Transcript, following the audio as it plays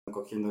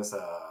cogiendo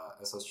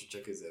esos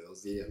chucheques de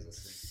 2 días,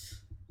 así.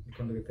 Y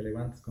cuando que te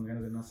levantas con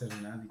ganas de no hacer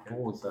nada.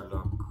 Puta,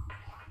 loco.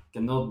 Que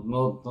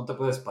no te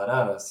puedes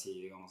parar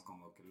así, digamos,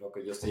 como que, loco,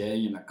 yo estoy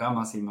ahí en la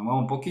cama, así, me muevo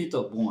un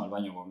poquito, pum, al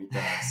baño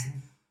vomitar, así.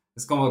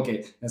 Es como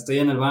que estoy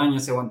en el baño,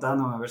 así,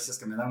 aguantándome a ver si es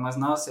que me dan más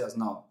náuseas,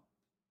 no.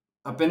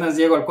 Apenas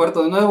llego al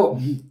cuarto de nuevo,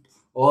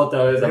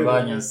 otra vez al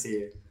baño,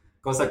 así.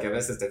 Cosa que a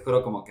veces te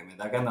juro como que me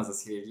da ganas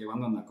así,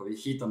 llevando una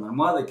cobijita, una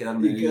almohada y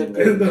quedarme ahí.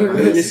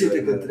 Yo sí te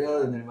he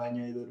encontrado en el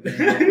baño y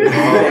durmiendo.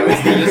 No, es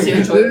que yo sí he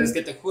hecho, es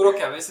que te juro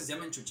que a veces ya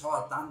me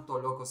enchuchaba tanto,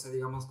 loco, o sea,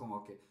 digamos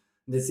como que,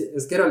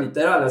 es que era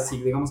literal,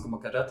 así, digamos como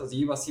que a ratos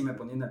iba así, me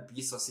ponía en el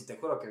piso, así, te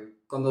juro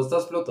que cuando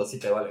estás fruto así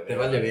te vale verga. Te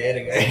vale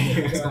verga.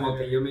 Es como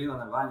que yo me iba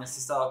en el baño, así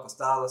estaba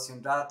acostado, así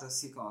un rato,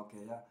 así como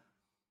que ya,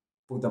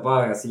 puta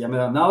paga, así ya me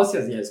dan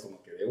náuseas y ya es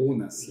como que de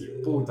una, así,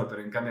 puta,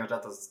 pero en cambio a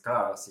ratos,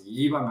 claro, así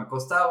iba, me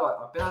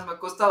acostaba, apenas me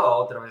acostaba,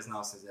 otra vez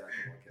náuseas, ya era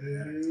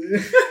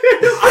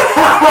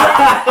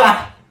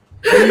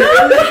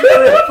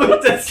como que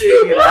Puta, sí,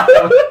 grave.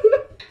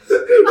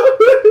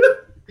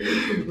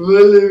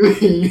 Vale,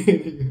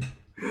 güey.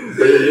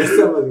 Ya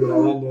estamos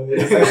grabando,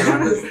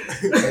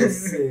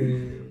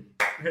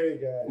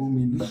 un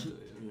minuto.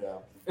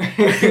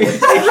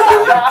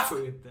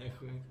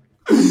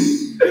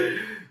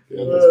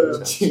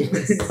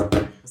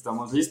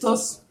 ¿Estamos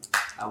listos?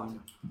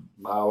 Bueno.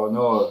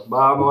 Vámonos,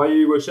 vamos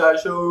ahí,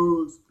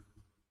 muchachos.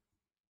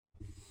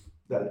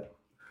 Dale.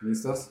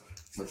 ¿Listos?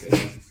 Ok.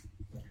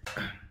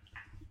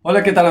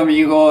 Hola, ¿qué tal,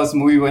 amigos?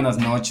 Muy buenas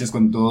noches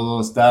con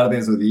todos,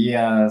 tardes o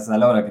días, a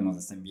la hora que nos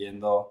estén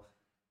viendo.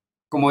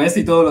 Como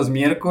este y todos los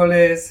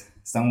miércoles,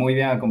 están muy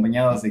bien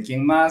acompañados de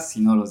quién más,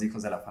 sino los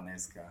hijos de la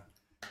fanesca.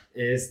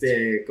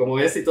 Como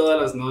este y todas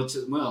las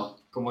noches, bueno,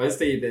 como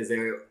este y desde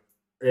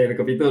el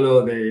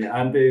capítulo de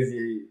antes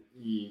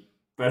y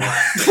para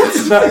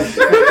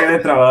me quedé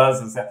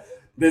trabadas, o sea,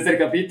 desde el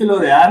capítulo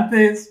de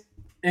antes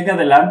en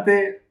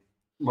adelante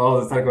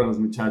vamos a estar con los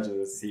muchachos,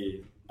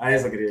 así, a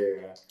eso quería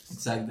llegar.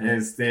 Exacto.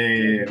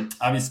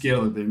 A mi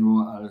izquierda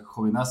tengo al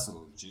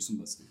jovenazo Jason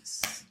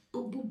Vázquez.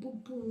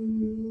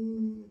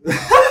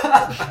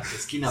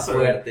 Esquina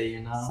fuerte, you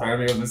know. Sorry,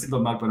 amigos, me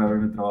siento mal por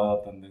haberme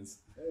trabado tan denso.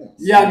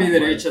 Y a mi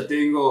derecha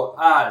tengo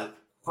al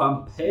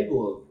Juan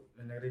Pablo.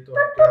 El negrito,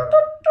 claro.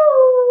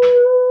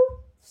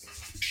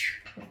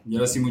 Y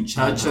ahora sí,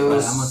 muchachos.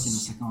 Nos paramos y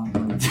nos sacamos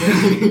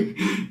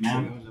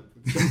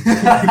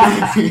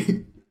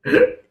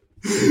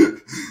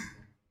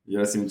Y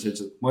ahora sí,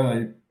 muchachos.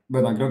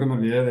 Bueno, creo que me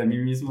olvidé de mí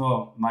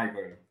mismo,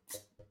 Michael.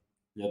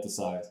 Ya tú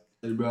sabes.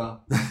 el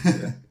bro.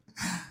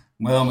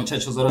 Bueno,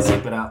 muchachos, ahora sí,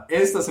 para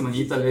esta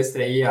semanita les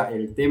traía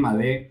el tema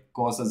de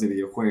cosas de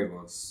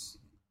videojuegos.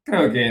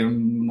 Creo que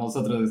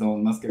nosotros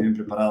estamos más que bien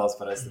preparados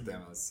para este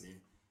tema,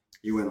 sí.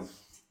 Y bueno,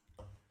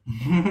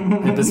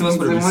 empecemos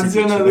por el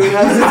principio.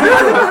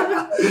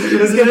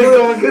 Es que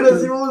como que nos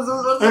hicimos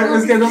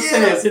Es que no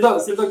sé,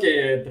 siento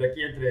que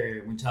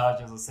entre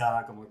muchachos, o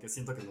sea, como que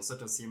siento que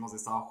nosotros sí hemos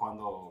estado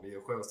jugando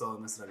videojuegos toda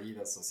nuestra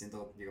vida, o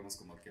siento, digamos,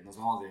 como que nos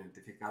vamos a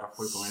identificar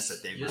full con ese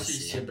tema. Yo sí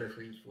así. siempre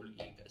fui full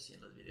geek así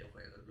en los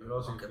videojuegos.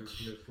 Yo sí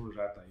fui full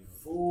rata.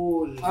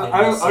 Full.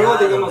 Algo,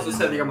 digamos, o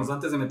sea, digamos,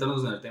 antes de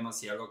meternos en el tema,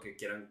 si algo que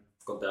quieran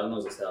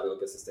contarnos, o sea, algo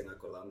que se estén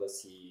acordando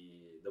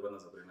así de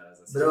buenas a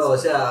primeras. Así, Bro, o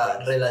sea,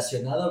 así.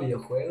 relacionado a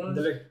videojuegos,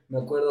 Dale. me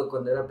acuerdo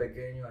cuando era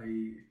pequeño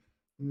y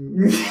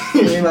me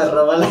iba a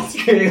robar las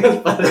juegos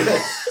para...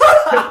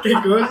 ¿Qué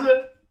cosa?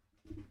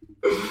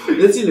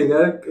 Es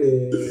ilegal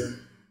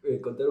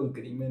contar un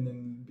crimen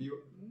en vivo.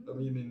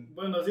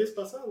 Bueno, así es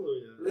pasado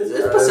ya. Es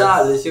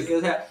pasable, ¿sí?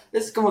 O sea,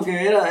 es como que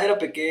era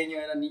pequeño,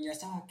 era niña,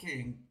 estaba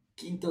en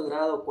quinto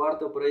grado,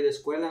 cuarto por ahí de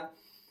escuela.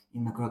 Y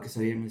me acuerdo que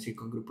salíamos así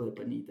con un grupo de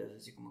panitas,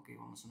 así como que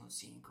íbamos unos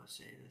 5 o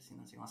 6, así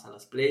nos íbamos a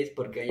los plays,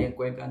 porque ahí en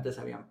Cuenca antes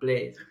habían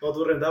plays. O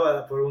tú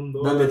rentabas por un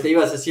 $2. Donde te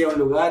ibas así a un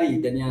lugar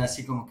y tenían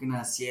así como que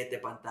unas 7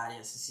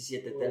 pantallas, así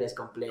 7 teles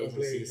con plays,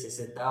 así se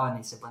sentaban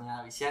y se ponían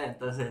a viciar.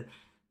 Entonces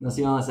nos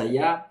íbamos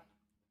allá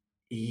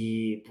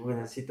y pues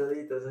así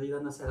toditos ahí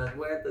dándose las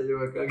vueltas. Yo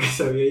me acuerdo que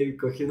sabía ir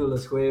cogiendo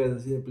los juegos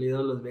así de Play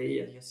 2, los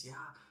veía y yo así,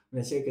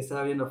 me decía que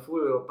estaba viendo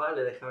fútbol, papá,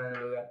 le dejaba en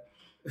el lugar.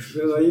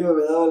 Luego iba,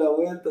 me daba la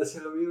vuelta,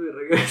 hacía lo mismo y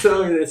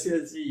regresaba y decía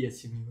así, y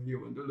así me iba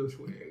llevando los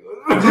juegos.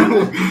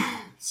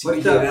 Sí,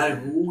 Ahorita- llevé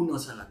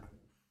algunos a la...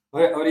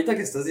 Ahorita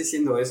que estás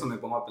diciendo eso me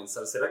pongo a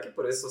pensar, ¿será que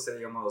por eso,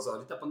 digamos,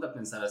 ahorita ponte a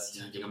pensar así,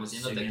 Sí, digamos, sí,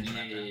 yéndote sí,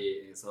 aquí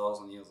en Estados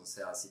Unidos, o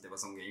sea, si te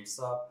vas a un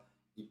GameStop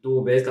y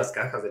tú ves las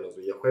cajas de los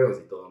videojuegos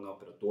y todo, no,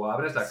 pero tú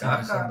abres la Siempre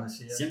caja, están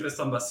vacías. siempre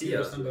están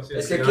vacías. Siempre están vacías.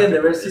 Es que ¿Será aquí han de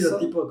haber por sido eso?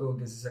 tipo como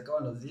que se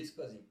sacaban los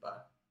discos y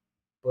pa.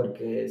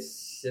 Porque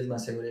es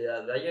más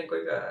seguridad. Allá en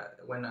Cuenca,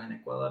 bueno, en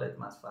Ecuador es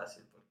más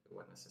fácil porque,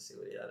 bueno, esa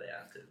seguridad de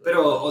antes. ¿no?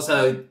 Pero, o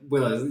sea,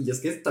 bueno, y es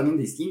que es también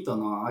distinto,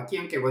 ¿no? Aquí,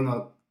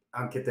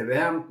 aunque te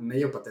vean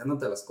medio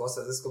pateándote las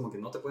cosas, es como que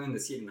no te pueden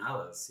decir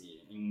nada,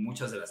 sí, en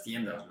muchas de las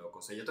tiendas, loco.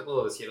 O sea, yo te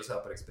puedo decir, o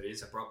sea, por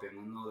experiencia propia, en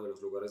uno de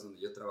los lugares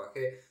donde yo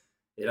trabajé,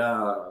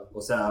 era,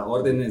 o sea,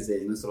 órdenes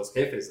de nuestros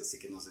jefes, así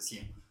que nos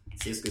decían,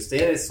 si es que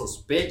ustedes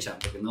sospechan,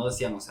 porque no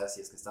decíamos, o sea,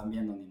 si es que están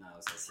viendo ni nada,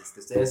 o sea, si es que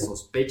ustedes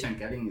sospechan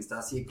que alguien está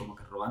así como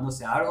que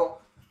robándose algo,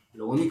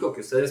 lo único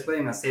que ustedes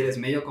pueden hacer es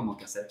medio como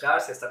que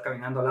acercarse, estar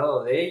caminando al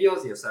lado de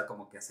ellos y, o sea,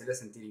 como que hacerles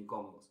sentir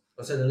incómodos.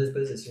 O sea, no les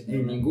puedes decir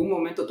En ningún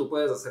momento tú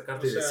puedes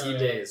acercarte O sea, y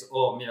decirles,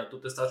 oh, mira, tú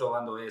te estás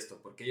robando esto,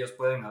 porque ellos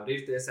pueden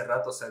abrirte ese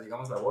rato, o sea,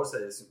 digamos la bolsa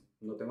y decir,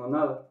 no tengo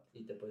nada.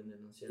 y te pueden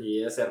denunciar.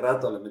 Y ese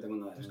rato le meten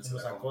una Es denuncia. como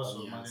a la acoso,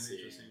 compañía, más bien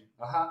sí. dicho, sí.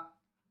 Ajá.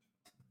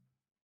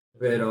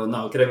 Pero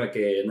no, créeme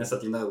que en esa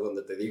tienda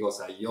donde te digo, o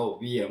sea, yo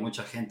vi a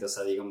mucha gente, o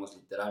sea, digamos,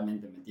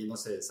 literalmente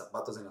metiéndose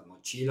zapatos en las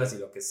mochilas y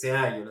lo que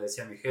sea, y yo le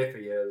decía a mi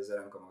jefe y ellos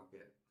eran como que,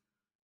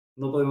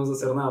 no podemos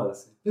hacer nada.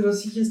 ¿Sí? Pero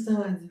si ya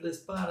están, les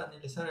paran y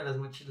les salen las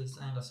mochilas,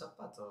 están en los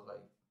zapatos,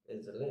 like,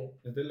 es de ley.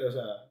 O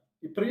sea,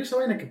 pero yo esa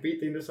vaina que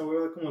piten, esa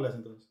huevada, ¿cómo la hacen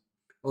entonces?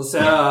 O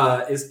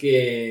sea, es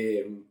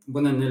que,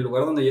 bueno, en el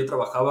lugar donde yo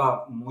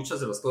trabajaba, muchas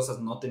de las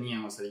cosas no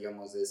tenían, o sea,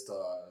 digamos,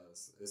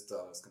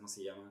 estas, ¿cómo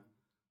se llaman?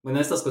 Bueno,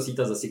 estas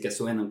cositas así que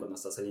suenan cuando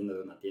estás saliendo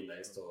de una tienda,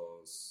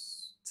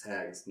 estos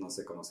tags, no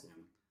sé cómo se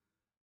llaman.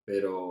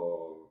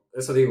 Pero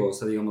eso digo, o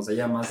sea, digamos,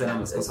 allá más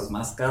eran las cosas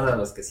más caras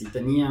las que sí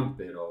tenían,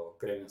 pero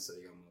créeme, o sea,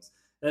 digamos,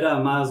 era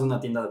más una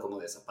tienda como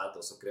de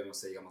zapatos, o créeme, o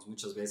sea, digamos,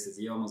 muchas veces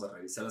íbamos a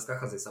revisar las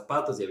cajas de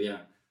zapatos y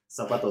había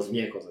zapatos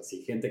viejos,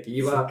 así, gente que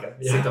iba,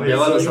 se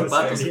cambiaba los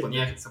zapatos, se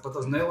ponía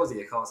zapatos nuevos y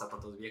dejaba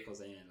zapatos viejos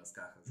ahí en las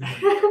cajas.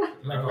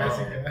 La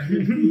clásica.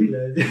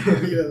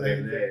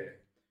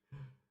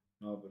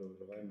 No, pero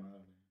va de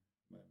mal.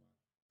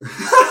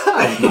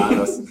 Ay,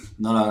 malos,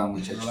 no lo hagan,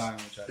 muchachos. No la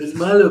hagan, muchachos. Es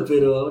malo,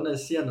 pero aún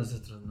así a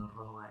nosotros nos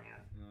roban,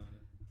 ya. No.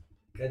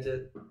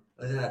 ¿Cachai?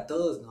 O sea, a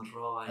todos nos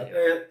roban, ya.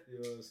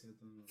 Yo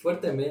siento.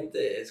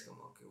 Fuertemente es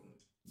como que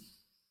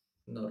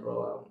nos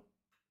roban.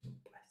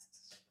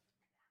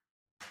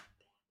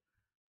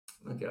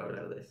 No quiero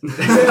hablar de eso.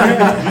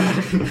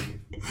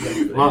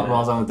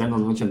 Vamos a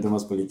meternos mucho en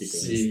temas políticos.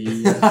 Sí,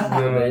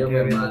 yo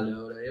me malo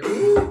ahora.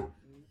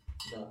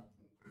 No.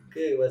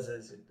 ¿Qué vas a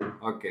decir?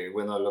 Ok,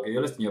 bueno, lo que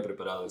yo les tenía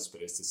preparado es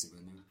para este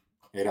segmento.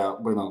 Era,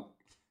 bueno,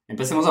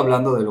 empecemos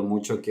hablando de lo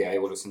mucho que ha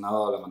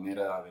evolucionado la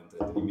manera de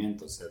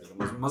entretenimiento. O sea,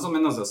 digamos, más o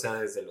menos, o sea,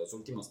 desde los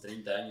últimos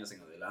 30 años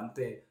en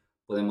adelante,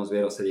 podemos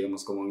ver, o sea,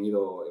 digamos, cómo han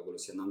ido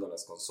evolucionando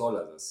las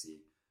consolas,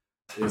 así.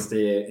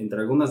 Entre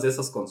algunas de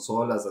esas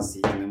consolas,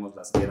 así, tenemos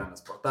las que eran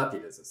las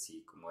portátiles,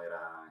 así, como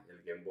era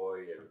el Game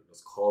Boy,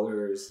 los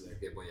Colors, el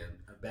Game Boy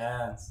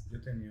Advance. Yo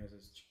tenía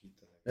esas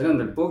chiquitas. Eran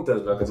del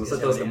putas, lo que Es que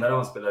nosotros se cuando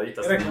éramos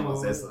peladitas Era teníamos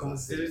como, esas. como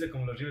así. si viste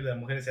como los libros de las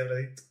mujeres se habla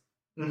de...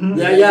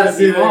 Ya,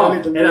 sí, Sí, no,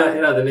 igualito,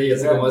 era de ley,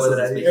 así Era como esos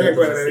cuadradito. Era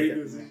espejitos,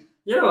 cuadradito, así. sí.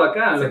 Y era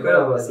bacán, Se lo que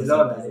era acuerda,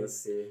 vacilones,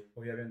 así.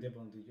 Hoy había un tiempo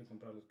donde yo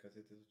compraba los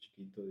cassettes esos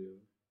chiquitos, yo...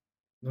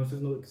 No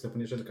sé, no, que se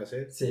ponía el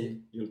cassette.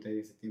 Sí. Yo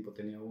ese tiempo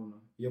tenía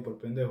uno. Y yo por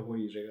pendejo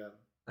voy y regalo.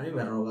 A mí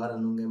me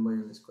robaron un Game Boy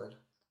en la escuela.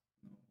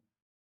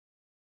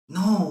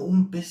 No,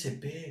 un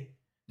PSP.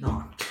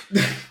 No,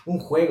 un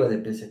juego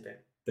de PSP.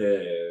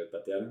 ¿Te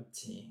patearon?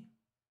 Sí.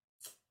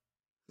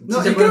 No,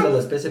 ¿Sí se y acuerdan creo-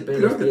 de los PSP? Creo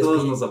Los que PSP,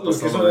 todos nos ha Los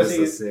que pasado son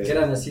eso, así, sí. que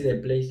eran así de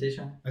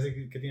PlayStation. Así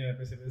que tiene el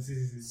PSP. Sí,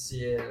 sí, sí.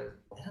 Sí,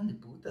 eran de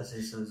putas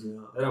esos,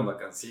 yo. Eran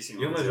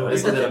vacancísimos. Yo me o sea, robé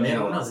ese de la tenía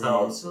mierda, uno de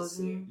avanzados, esos,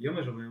 sí. Yo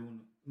me robé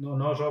uno.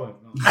 No,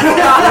 Robert, no.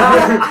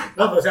 No,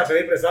 pero o sea,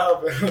 pedí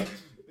prestado, pero...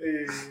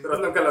 Pero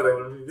nunca lo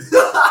devolví.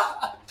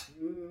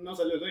 No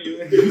salió el dueño.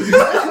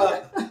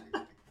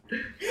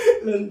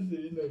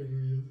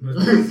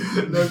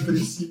 No al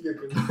principio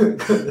cuando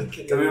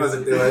También me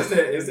sentí,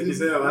 este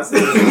episodio va a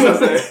ser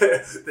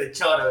de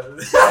choros.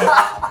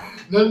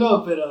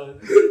 No, pero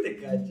te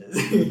cachas.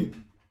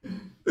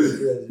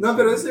 No,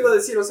 pero eso iba a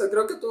decir, o sea,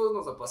 creo que a todos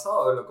nos ha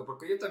pasado, loco,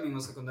 porque yo también, o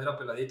sea, cuando era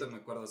peladito me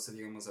acuerdo, o sea,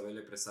 digamos,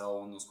 haberle prestado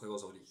unos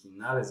juegos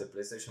originales de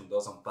PlayStation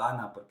 2 a un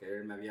pana, porque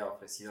él me había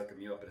ofrecido que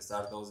me iba a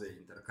prestar 2 de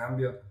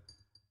intercambio.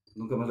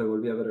 Nunca más le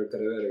volví a ver el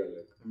cara de verga,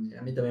 loco.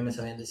 A mí también me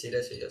sabían decir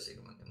eso y yo así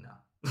como que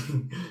no.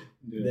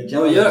 De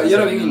No, yo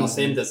era bien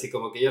inocente, así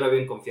como que yo era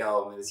bien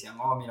confiado. Me decían,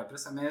 oh, mira,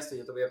 préstame esto,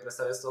 yo te voy a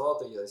prestar esto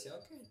otro. Y yo decía,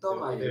 ok,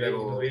 toma. Y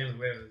luego... bien los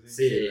huevos.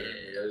 Sí,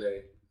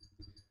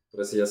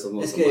 pero sí, ya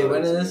somos... Es que,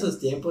 bueno, en sí. esos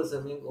tiempos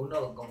también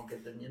uno como que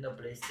teniendo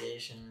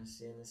PlayStation,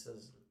 así en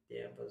esos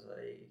tiempos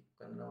ahí,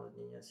 cuando éramos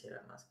niños, sí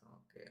era más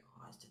como que,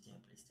 oh, este tiene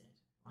PlayStation,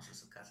 vamos a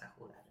su casa a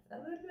jugar.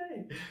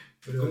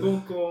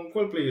 ¿Con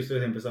cuál play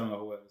ustedes empezaron a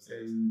jugar?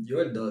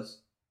 Yo el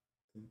 2.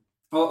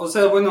 O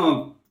sea,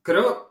 bueno,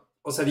 creo...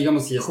 O sea,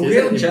 digamos, si es que... Jugué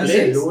es un en chance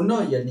Play, el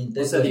 1 y el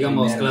Nintendo. o sea,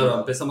 digamos, el primero, claro, ¿no?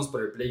 empezamos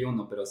por el Play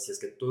 1, pero si es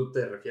que tú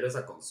te refieres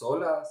a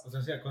consolas... O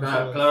sea,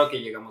 Claro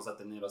que llegamos a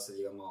tener, o sea,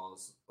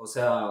 digamos... O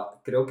sea,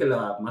 creo que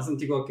la más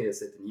antigua que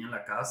se tenía en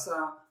la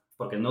casa...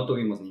 Porque no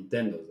tuvimos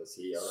Nintendos,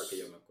 así, ahora que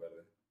yo me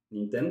acuerdo.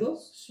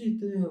 ¿Nintendos? Sí,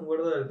 tengo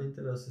guardado el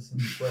Nintendo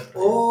 64.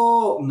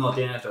 Oh, no,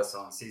 tienes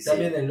razón, sí, sí.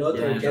 También el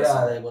otro tienes que era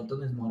razón. de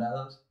botones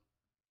morados,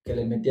 que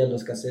le metías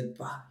los cassettes.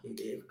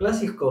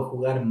 Clásico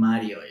jugar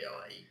Mario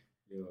yo ahí.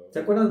 ¿Se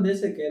acuerdan de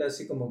ese que era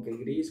así como que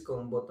gris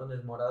con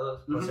botones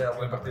morados? O sea,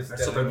 bueno, El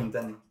Super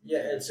Nintendo. ya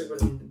el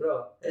Super Nintendo,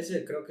 bro,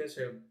 ese creo que es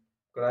el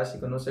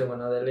clásico, no sé,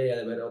 bueno, de ley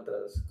de ver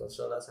otras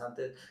consolas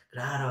antes.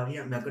 Claro,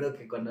 me acuerdo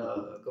que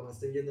cuando, como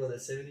estoy viendo The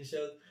 70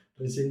 Show,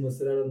 Recién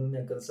mostraron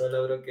una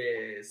consola, bro,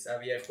 que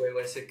había el juego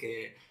ese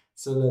que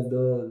son los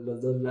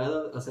dos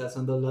lados, o sea,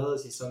 son dos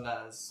lados y son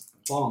las...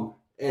 Pong.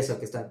 Eso,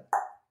 que están...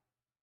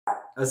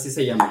 Así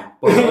se llama.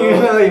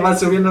 Y van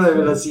subiendo de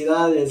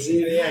velocidad y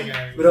así.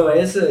 Bro,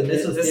 eso en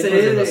esos Ese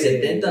tiempos de los es-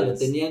 70 lo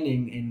tenían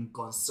en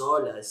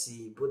consolas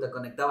y puta,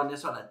 conectaban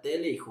eso a la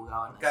tele y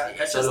jugaban así.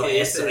 ¿Cachas Solo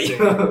que eso, ese es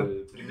yo.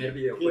 el primer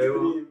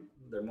videojuego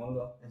del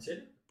mundo? ¿En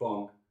serio?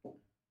 Pong.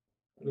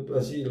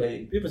 Así,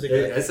 like... Yo pensé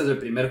que Ese es el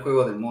primer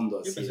juego del mundo,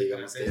 Yo así, pensé que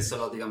digamos, era que es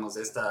solo, digamos,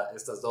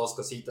 estas dos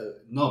cositas.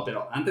 No,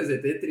 pero antes de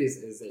Tetris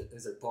es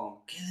el Pong,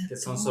 que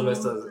son solo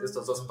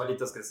estos dos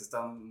palitos que se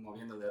están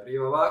moviendo de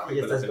arriba abajo Y y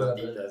con las estás con la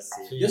pelotitas,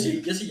 sí.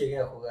 Sí. Yo sí llegué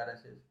a jugar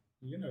así.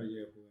 yo no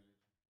llegué a jugar.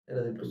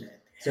 Era de puta.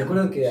 ¿Se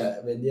acuerdan que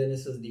vendían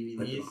esos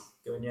DVDs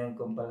que venían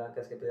con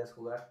palancas que podías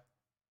jugar?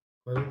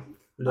 ¿Cuál?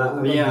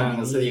 Habían,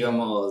 o sea,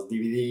 digamos,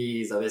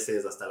 DVDs, a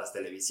veces hasta las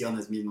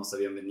televisiones mismos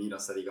sabían venir, o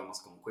sea, digamos,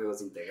 con juegos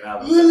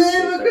integrados. ¡Vale, ¿Sí?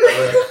 ¿Te me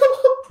acuerdas?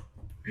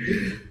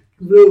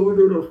 Bro,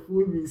 uno era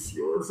full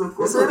vicioso.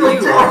 Eso digo, es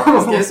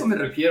que a eso me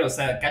refiero, o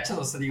sea, cachas,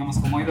 o sea, digamos,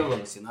 cómo ha ido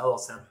evolucionado, o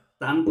sea,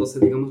 tanto, o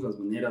sea, digamos, las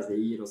maneras de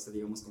ir, o sea,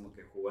 digamos, como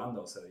que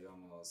jugando, o sea,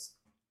 digamos,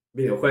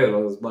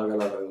 videojuegos, valga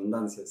la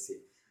redundancia,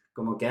 sí.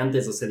 Como que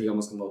antes, o sea,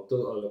 digamos, como tú,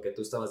 o lo que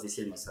tú estabas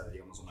diciendo, o sea,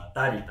 digamos, un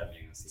Atari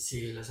también, así.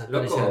 Sí, los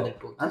actores eran de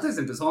Loco, puta. antes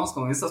empezamos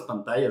con estas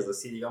pantallas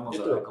así, digamos,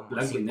 Yo tuve como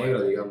blanco y 50, negro,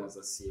 ¿no? digamos,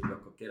 así,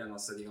 loco, que eran, o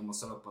sea, digamos,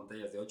 solo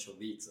pantallas de 8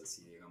 bits,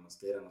 así, digamos,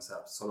 que eran, o sea,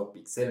 solo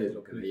píxeles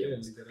lo que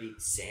veíamos.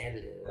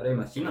 Pixel. Ahora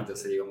imagínate, o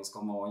sea, digamos,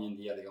 cómo hoy en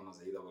día, digamos,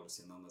 ha ido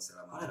evolucionando hacia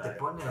la manera Ahora te de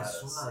pones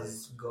jugar,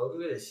 así. unas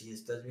goggles y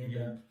estás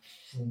viendo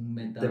un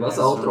metal. Te vas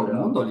a otro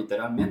mundo,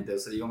 literalmente, o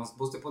sea, digamos,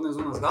 vos te pones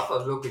unas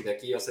gafas, loco, y de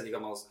aquí, o sea,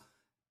 digamos,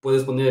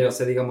 puedes poner, o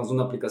sea, digamos,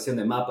 una aplicación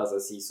de mapas,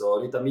 así,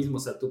 ahorita mismo, o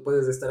sea, tú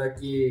puedes estar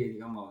aquí,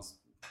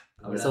 digamos,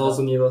 en Hablando. Estados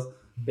Unidos,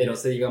 pero, o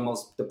sea,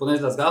 digamos, te pones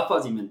las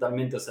gafas y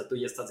mentalmente, o sea, tú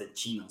ya estás en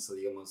China, o sea,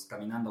 digamos,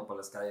 caminando por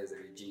las calles de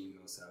Beijing,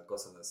 o sea,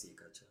 cosas así,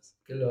 ¿cachas?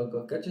 Qué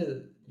loco, ¿cachas?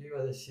 Yo iba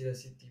a decir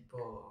así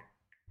tipo...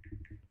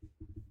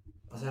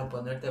 O sea,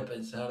 ponerte a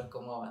pensar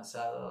cómo han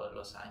avanzado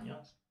los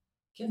años.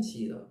 ¿Qué han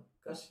sido?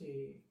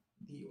 Casi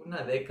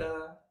una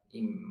década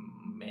y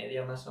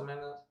media más o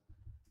menos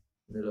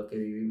de lo que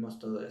vivimos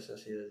todo eso,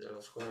 así, desde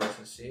los juegos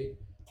así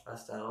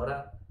hasta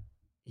ahora.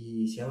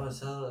 Y se ha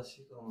avanzado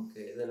así como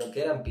que de lo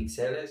que eran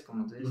píxeles,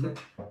 como tú dices,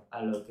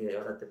 a lo que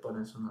ahora te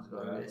pones unos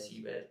goggles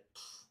y ves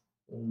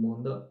un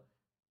mundo.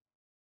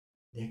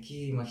 De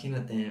aquí,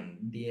 imagínate,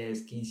 en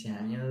 10, 15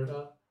 años,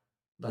 bro,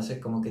 va a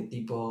ser como que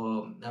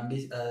tipo, han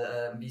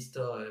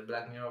visto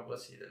Black Mirror,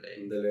 pues sí, de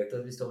ley. De ley. ¿Tú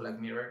has visto Black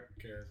Mirror?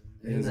 ¿Qué es?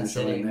 Es Es una un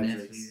show serie de en Netflix.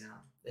 Netflix,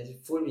 ¿no?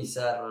 Es full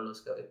bizarro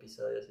los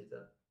episodios y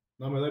todo.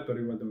 No me doy, pero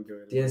igual tengo que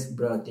verlo.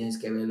 Tienes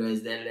que verlo,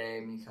 es de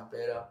ley, mija,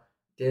 pero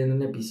tienen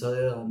un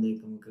episodio donde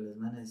como que los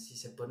manes sí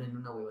se ponen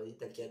una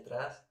huevadita aquí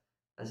atrás,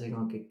 hacen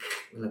como que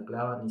la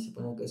clavan y se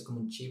ponen, es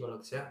como un chivo o lo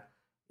que sea.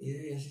 Y de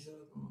ahí así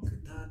solo como que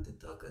te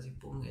tocas y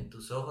pum, en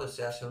tus ojos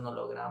se hace un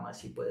holograma,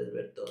 así puedes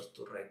ver todos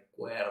tus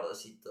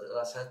recuerdos y todo,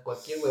 o sea,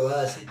 cualquier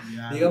huevada así.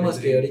 Ya, Digamos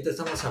sí. que ahorita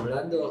estamos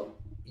hablando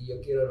y yo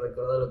quiero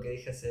recordar lo que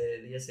dije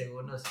hace 10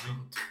 segundos.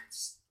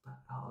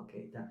 Ok,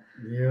 está.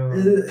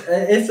 Dios.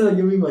 Eso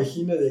yo me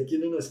imagino de aquí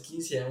en unos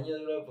 15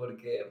 años, bro,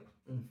 porque...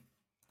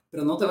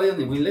 Pero no te vayas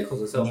ni muy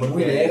lejos, o sea, Muy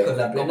porque, lejos,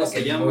 la plena ¿cómo se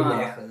que llama?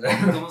 muy lejos,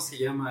 ¿no? ¿Cómo se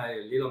llama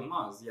el Elon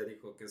Musk? Ya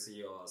dijo, qué sé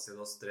yo, hace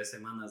 2 o 3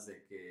 semanas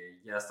de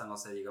que ya están, o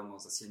sea,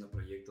 digamos, haciendo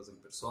proyectos en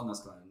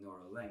personas con el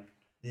Neuralink.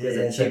 Que es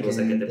el chip, o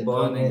sea, que te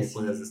ponen y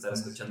puedes estar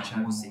escuchando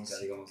música,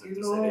 digamos, en Qué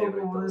tu cerebro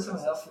y loco, todo eso me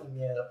eso. da full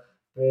miedo.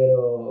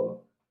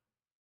 Pero...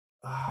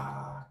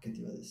 ¿qué te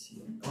iba a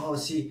decir? Oh,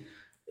 sí,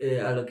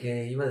 a lo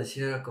que iba a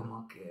decir era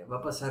como que va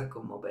a pasar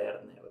como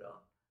Verne,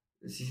 bro.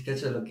 Si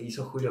cachas lo que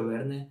hizo Julio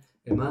Verne,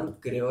 el man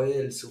creó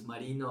el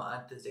submarino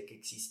antes de que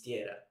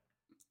existiera.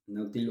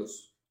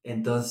 Nautilus.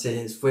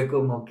 Entonces fue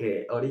como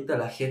que ahorita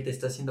la gente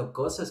está haciendo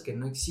cosas que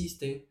no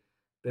existen,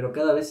 pero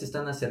cada vez se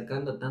están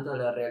acercando tanto a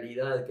la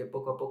realidad que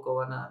poco a poco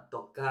van a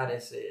tocar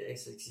esa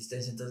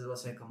existencia. Entonces va a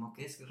ser como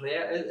que es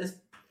real,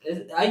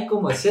 hay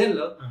como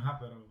hacerlo, Ajá,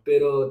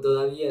 pero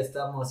todavía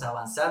estamos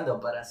avanzando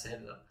para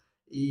hacerlo.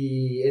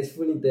 Y es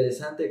full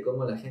interesante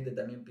cómo la gente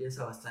también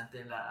piensa bastante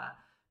en la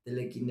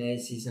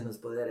telequinesis, en los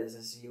poderes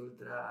así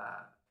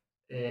ultra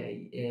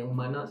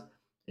humanos.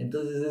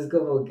 Entonces es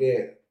como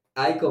que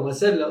hay como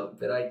hacerlo,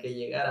 pero hay que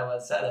llegar a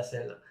avanzar a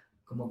hacerlo.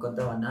 Como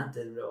contaban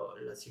antes, bro,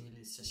 la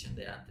civilización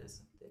de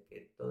antes, de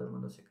que todo el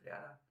mundo se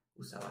creara,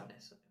 usaban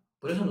eso.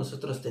 Por eso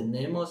nosotros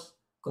tenemos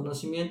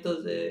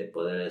conocimientos de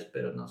poderes,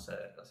 pero no sé,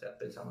 o sea,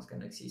 pensamos que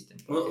no existen.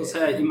 O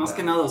sea, y más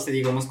que nada, o sea,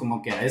 digamos,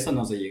 como que a eso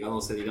nos ha llegado,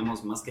 o sea,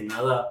 digamos, más que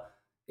nada,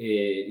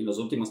 en los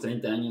últimos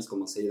 30 años,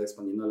 como se ha ido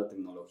expandiendo la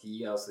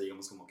tecnología, o sea,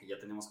 digamos, como que ya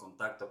tenemos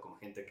contacto con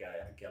gente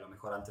que a lo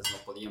mejor antes no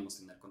podíamos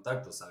tener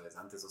contacto, ¿sabes?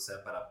 Antes, o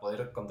sea, para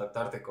poder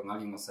contactarte con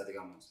alguien, o sea,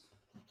 digamos,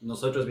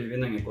 nosotros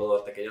viviendo en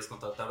Ecuador, te querías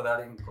contactar de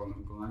alguien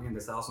con alguien de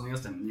Estados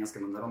Unidos, tenías que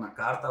mandar una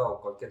carta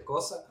o cualquier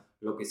cosa,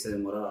 lo que se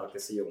demoraba, qué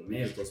sé yo, 1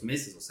 mes, 2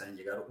 meses, o sea, en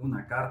llegar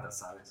una carta,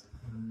 ¿sabes?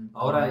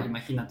 Ahora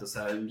imagínate, o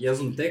sea, envías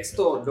un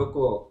texto,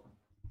 loco,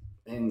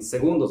 en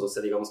segundos, o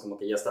sea, digamos como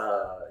que ya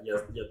está,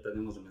 ya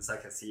tenemos el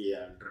mensaje así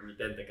al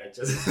remitente,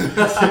 ¿cachas?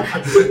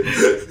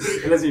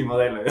 Él es mi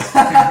modelo.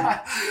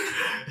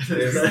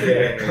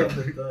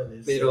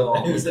 Pero,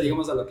 o sea,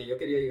 digamos, a lo que yo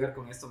quería llegar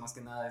con esto más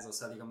que nada es, o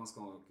sea, digamos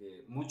como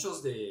que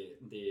muchos de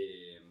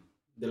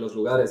los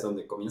lugares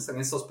donde comienzan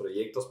estos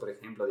proyectos, por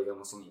ejemplo,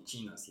 digamos, son en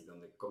China, así,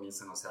 donde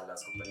comienzan, o sea,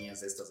 las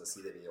compañías estas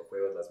así de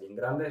videojuegos, las bien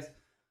grandes,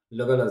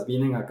 luego las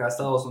vienen acá a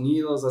Estados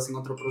Unidos, hacen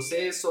otro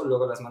proceso,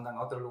 luego las mandan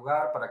a otro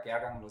lugar para que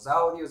hagan los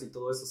audios y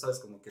todo eso, ¿sabes?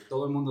 Como que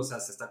todo el mundo, o sea,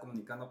 se está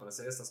comunicando para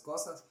hacer estas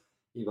cosas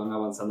y van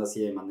avanzando así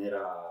de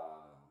manera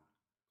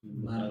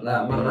más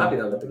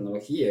rápida la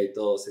tecnología y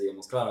todo, o sea,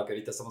 digamos, claro, que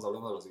ahorita estamos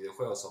hablando de los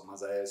videojuegos o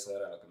más de eso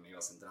era lo que me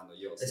iba centrando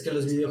yo. Es que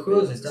los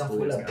videojuegos están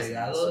full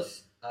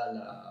apegados al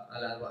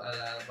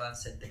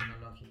avance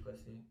tecnológico,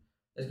 sí.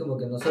 Es como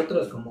que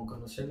nosotros, como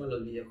conocemos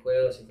los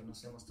videojuegos y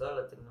conocemos toda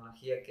la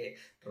tecnología que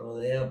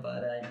rodea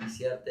para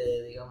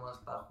iniciarte, digamos,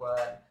 para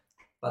jugar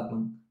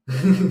Pac-Man.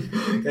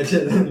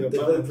 ¿Cachai? Te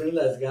pones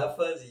las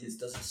gafas y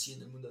estás así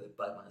en el mundo de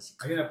Pac-Man. Así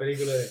Hay una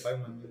película de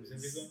Pac-Man, ¿no? ¿Sí?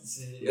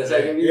 Sí, o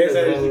sea, que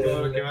esa es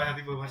como lo que baja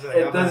tipo más la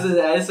entonces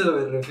a eso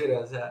me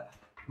refiero, o sea,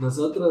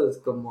 nosotros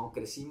como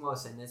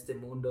crecimos en este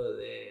mundo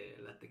de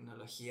la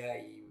tecnología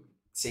y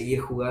seguir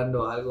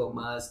jugando algo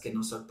más que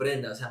nos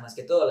sorprenda, o sea, más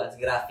que todo las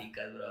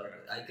gráficas, bro.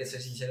 Hay que ser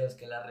sinceros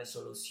que la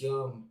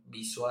resolución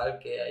visual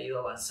que ha ido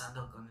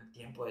avanzando con el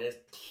tiempo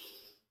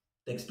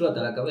te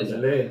explota la cabeza.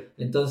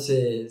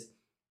 Entonces,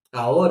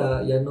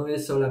 ahora ya no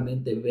es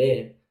solamente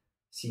ver,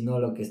 sino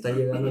lo que está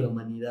llegando a la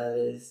humanidad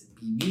es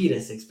vivir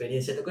esa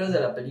experiencia. ¿Te acuerdas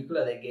de la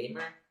película de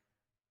Gamer?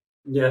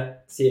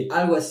 Ya, sí.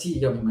 Algo así,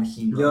 yo me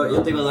imagino.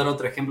 Yo te iba a dar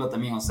otro ejemplo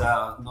también, o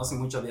sea, no hace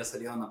mucho había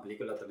salido una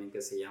película también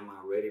que se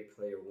llama Ready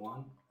Player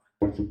One.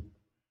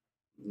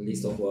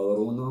 Listo, jugador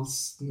 1.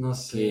 No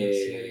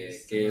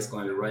sé. Que es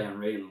con el Ryan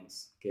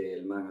Reynolds, que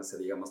el man hace,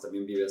 digamos,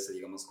 también vive, hace,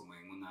 digamos, como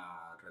en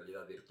una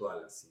realidad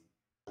virtual, así.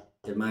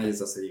 El man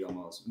es, hace,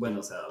 digamos, bueno,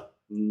 o sea,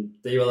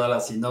 te iba a dar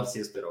la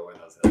sinopsis, pero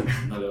bueno, o sea,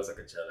 no le vas a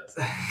cachar. O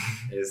sea,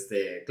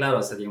 claro,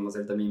 o sea, digamos,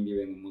 él también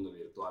vive en un mundo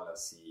virtual,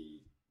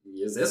 así.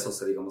 Y es de eso, o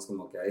sea, digamos,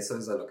 como que a eso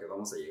es a lo que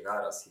vamos a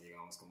llegar, así,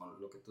 digamos, como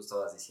lo que tú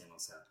estabas diciendo, o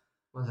sea.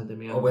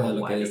 O bueno,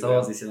 lo que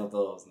estábamos diciendo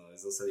todos, ¿no?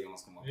 Eso, o sea,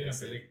 digamos, como que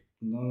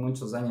no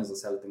muchos años, o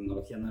sea, la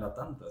tecnología no era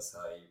tanta, o sea,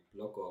 y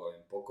loco,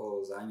 en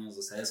pocos años,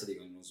 o sea, eso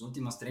digo, en los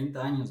últimos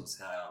 30 años, o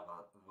sea,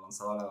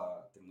 avanzaba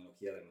la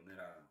tecnología de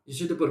manera... Y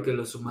siento porque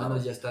los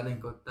humanos ya están en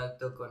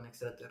contacto con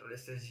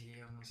extraterrestres y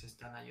ellos nos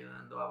están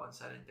ayudando a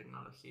avanzar en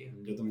tecnología.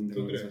 Yo también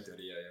tengo esa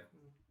teoría ya.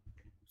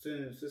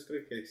 ¿Ustedes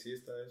creen que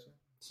exista eso?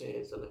 Sí,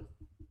 eso.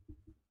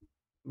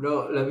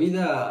 Bro, la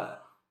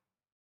vida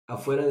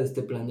afuera de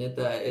este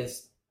planeta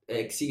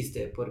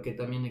existe, porque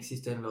también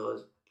existen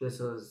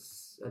esos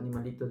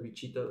animalitos,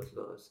 bichitos,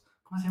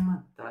 ¿cómo se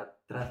llaman?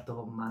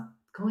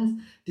 ¿Cómo es?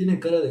 Tienen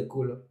cara de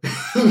culo.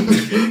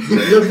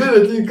 Los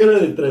perros tienen cara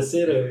de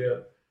trasero,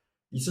 bro.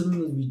 Y son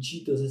unos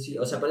bichitos así,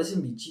 o sea,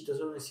 parecen bichitos,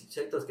 son unos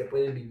insectos que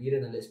pueden vivir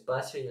en el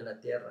espacio y en la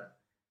tierra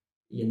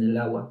y en el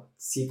agua.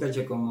 Sí,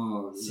 caché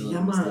como... Se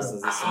llama...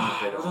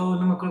 pero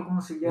no me acuerdo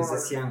cómo se llama. Les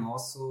decían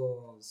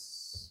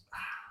osos...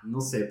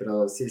 No sé,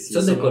 pero sí.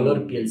 Son de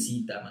color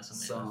pielcita, más o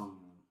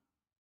menos.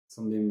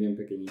 Son bien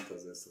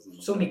pequeñitos de estos.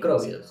 ¿No? Son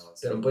microbios,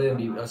 pero pueden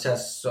vivir, o sea,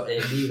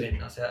 viven,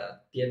 o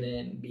sea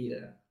tienen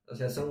vida. O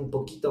sea, son un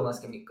poquito más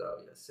que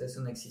microbios. Es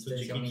una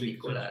existencia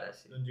unicelular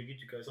así. Son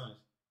chiquitos cabezones.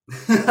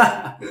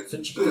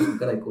 Son chiquitos con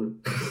cara de culo.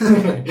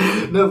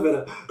 No,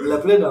 pero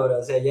la plena hora,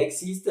 o sea, ya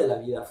existe la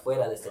vida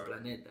fuera de este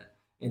planeta.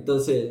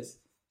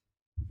 Entonces,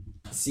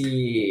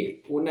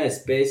 si una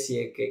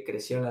especie que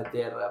creció en la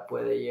Tierra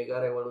puede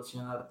llegar a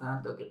evolucionar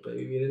tanto que puede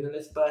vivir en el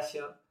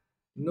espacio,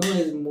 no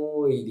es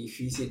muy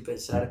difícil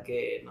pensar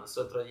que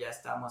nosotros ya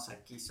estamos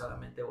aquí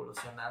solamente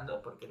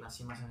evolucionando porque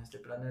nacimos en este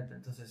planeta.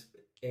 Entonces,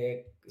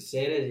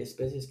 seres y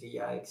especies que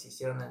ya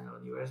existieron en el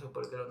universo,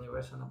 porque el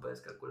universo no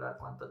puedes calcular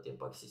cuánto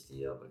tiempo ha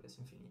existido porque es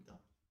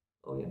infinito.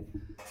 Obvio.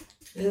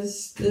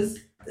 Es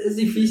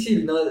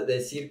difícil no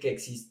decir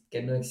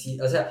que no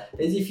existe. O sea,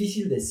 es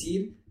difícil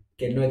decir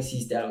que no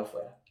existe algo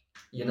afuera.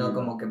 Y no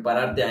como que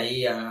pararte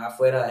ahí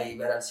afuera y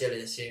ver al cielo y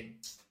decir...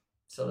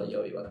 Solo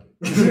yo vivo aquí.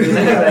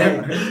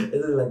 Esa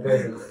es la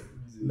cosa.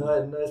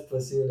 No es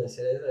posible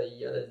hacer eso. Y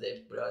yo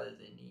desde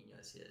niño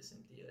así he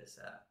sentido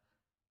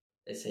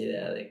esa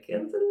idea de que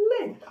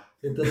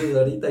entonces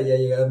ahorita ya he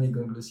llegado a mi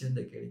conclusión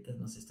de que ahorita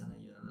nos están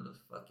ayudando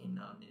los fucking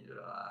ovnis,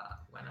 bro.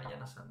 Bueno, ya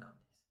no son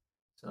ovnis.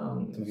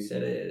 Son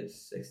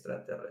seres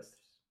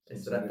extraterrestres.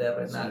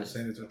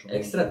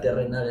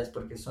 Extraterrenales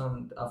porque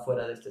son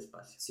afuera de este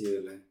espacio. Sí,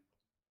 dale.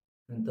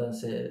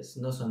 Entonces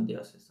no son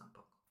dioses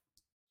tampoco.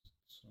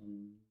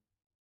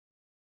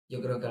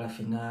 Yo creo que al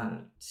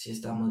final sí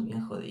estamos bien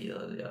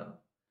jodidos, ya.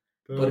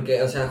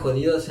 Porque, o sea,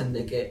 jodidos en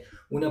de que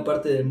una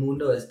parte del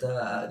mundo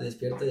está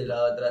despierta y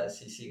la otra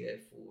sí sigue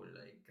full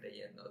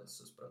creyendo en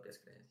sus propias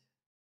creencias.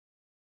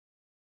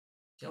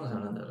 Estamos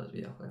hablando de los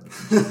videojuegos.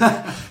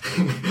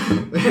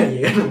 Voy a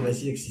llegar a un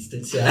vacío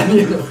existencial.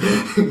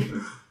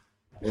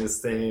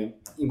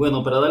 Y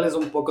bueno, para darles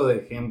un poco de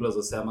ejemplos,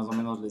 o sea, más o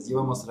menos les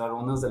iba a mostrar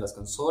unas de las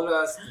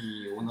consolas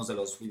y unos de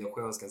los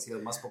videojuegos que han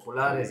sido más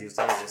populares y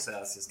ustedes, o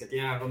sea, si es que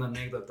tienen alguna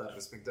anécdota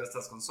respecto a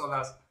estas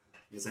consolas,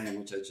 ya saben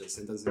muchachos,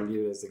 siéntanse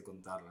libres de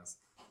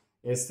contarlas.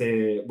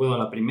 Bueno,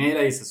 la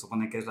primera y se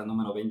supone que es la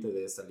número 20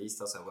 de esta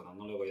lista, o sea, bueno,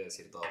 no le voy a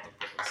decir todo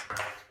tampoco,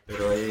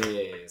 pero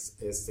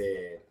es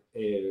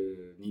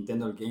el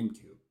Nintendo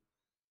GameCube.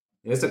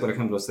 Por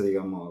ejemplo,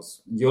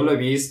 digamos, yo lo he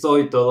visto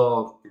y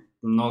todo,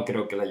 no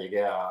creo que la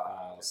llegué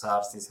a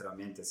usar,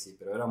 sinceramente, sí,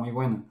 pero era muy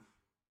buena.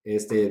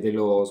 De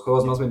los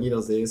juegos más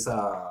vendidos de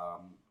esa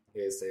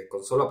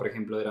consola, por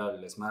ejemplo, era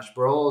el Smash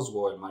Bros.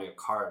 O el Mario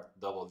Kart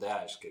Double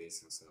Dash, que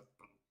dice, o sea,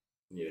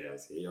 ni idea,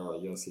 sí,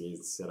 yo sí,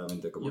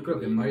 sinceramente, como Yo creo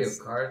que vi Mario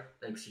eso.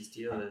 Kart ha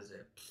existido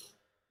desde...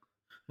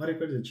 Mario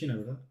Kart es de China,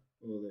 ¿verdad?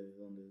 ¿O de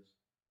dónde es?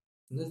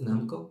 ¿No es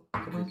Namco?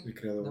 ¿Cómo es? El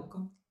creador.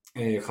 ¿Namco?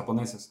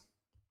 Japoneses,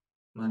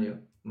 Mario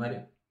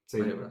sí.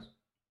 Mario Bros.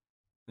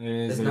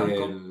 Es ¿Es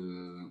Namco?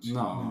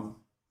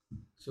 No,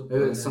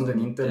 Supongo son de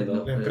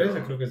Nintendo. La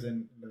empresa creo que es de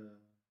la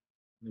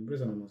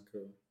empresa nomás,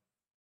 creo.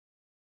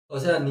 O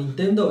sea,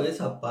 Nintendo es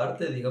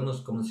aparte,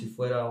 digamos, como si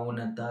fuera un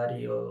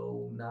Atari o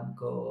un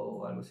Namco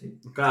o algo así.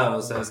 Claro,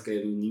 o sea, es que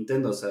el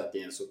Nintendo, o sea,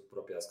 tiene sus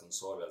propias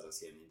consolas,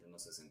 así el Nintendo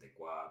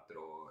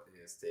 64,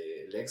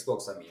 el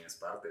Xbox también es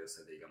parte, o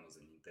sea, digamos,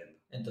 de Nintendo.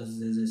 Entonces,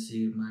 es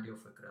decir, Mario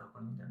fue creado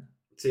por Nintendo.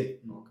 Sí.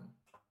 Ok.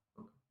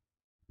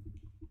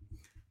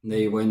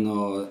 Y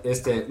bueno,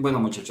 bueno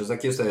muchachos,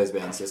 aquí ustedes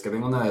vean, si es que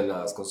ven una de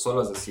las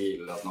consolas así,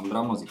 las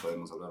nombramos y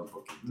podemos hablar un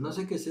poquito. No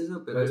sé qué es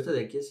eso, pero este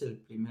de aquí es el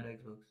primer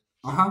Xbox.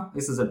 Ajá,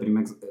 este es el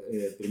primer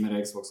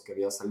Xbox que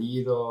había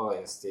salido,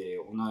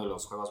 uno de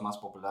los juegos más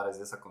populares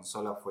de esa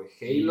consola fue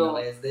Halo. No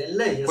es de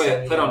ley.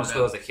 Fueron los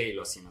juegos de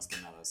Halo, sí, más que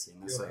nada, sí,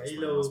 en esos Halo.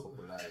 fueron más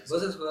populares.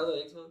 ¿Vos has jugado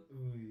Xbox?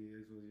 Uy,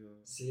 eso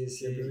yo. Sí.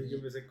 Yo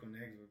empecé con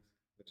Xbox,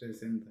 el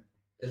 360.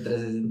 El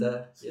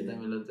 360, Sí. Yo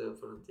también lo tuve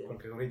por un tiempo.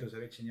 Porque Gorrito se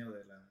había chiñado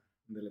de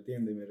la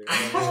tienda y me regaló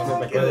unos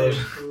atacados.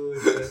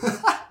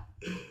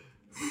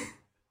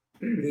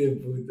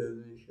 Qué putas,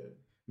 mija.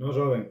 No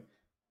roben.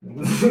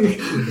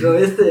 Pero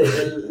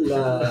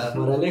la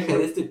moraleja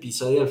de este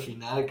episodio al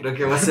final creo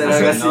que va a ser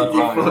algo así, No,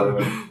 tipo,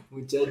 roben.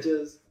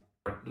 muchachos,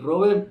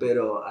 roben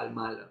pero al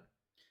malo.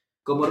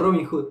 Como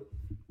Robin Hood.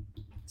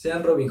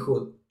 Sean Robin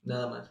Hood,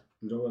 nada más.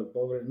 Roba al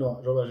pobre.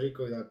 No, roba al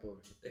rico y da al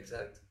pobre.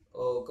 Exacto.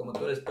 O como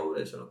tú eres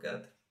pobre, solo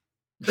quédate.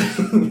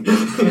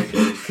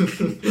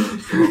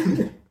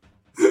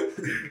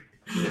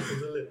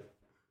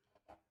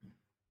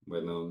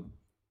 Bueno,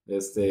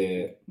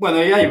 bueno,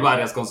 y hay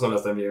varias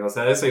consolas también, o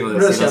sea, eso iba a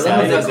Pero decir, si o sea,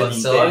 hay hablamos las de de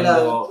consolas,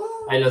 Nintendo,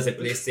 hay las de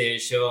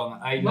PlayStation,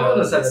 hay Vámonos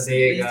las a de las de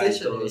Sega y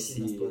PlayStation todo, y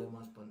si nos sí.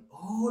 podemos poner.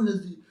 Oh,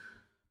 las de.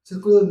 ¿Se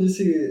acuerdan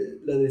de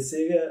la de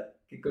Sega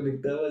que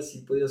conectabas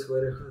y podías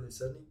jugar el juego de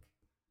Sonic?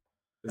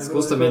 Es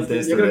justamente Yo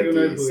este creo de que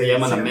una aquí, vez se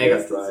llama la jugué. Mega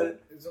Sí, Drive,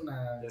 Es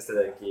una. este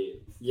de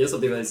aquí. Y eso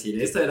te iba a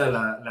decir, esta era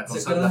la ¿Se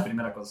consola, acuerdan? la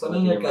primera consola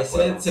Ponían que el yo me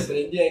cassette, acuerdo, se sí.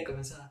 prendía y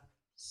comenzaba.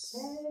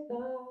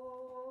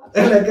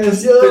 La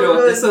canción. Pero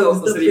 ¿no? eso, o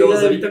Está sea, digamos,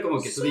 pegada. ahorita como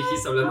que tú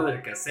dijiste hablando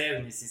del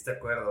cassette, me hiciste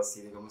acuerdo,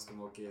 así, digamos,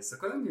 como que, ¿se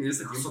acuerdan que en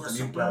ese tiempo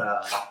también o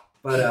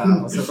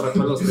sea, para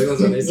jugar los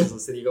juegos a veces, o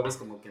sea, digamos,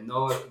 como que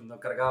no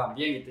cargaban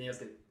bien y tenías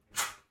que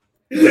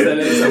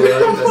hacerle esa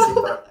huevadita así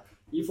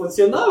y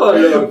funcionaba,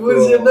 loco.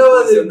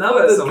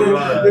 Funcionaba esa Yo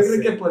huevada, creo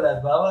sí. que por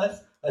las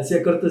babas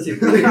hacía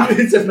cortocircuito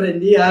y se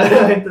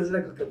prendía. Entonces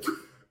era como que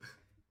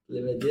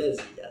le metías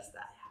y ya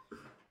está.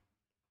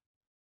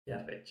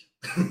 Ya recho.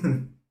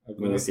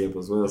 Buenos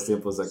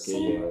tiempos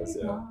aquellos, o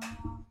sea.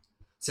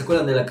 ¿Se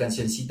acuerdan de la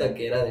cancioncita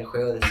que era del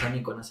juego de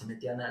Sonic cuando se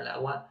metían al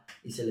agua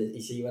y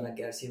se iban a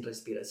quedar sin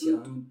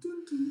respiración?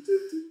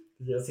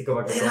 Y así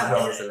como que son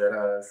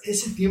aceleradas.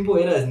 Ese tiempo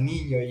eras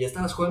niño y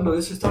estabas jugando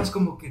eso, estabas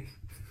como que...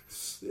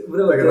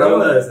 Bro, Te agarraba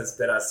una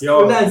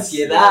desesperación. Una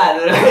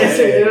ansiedad, bro.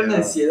 Era una no.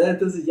 ansiedad,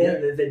 entonces ya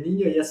desde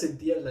niño ya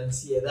sentías la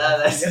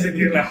ansiedad. Ya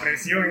sentí la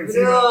presión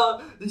encima. Bro,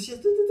 decías...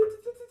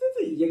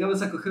 Y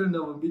llegabas a coger una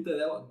bombita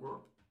de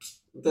agua,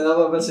 te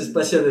daba más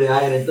espacio de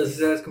aire,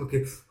 entonces eras como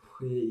que...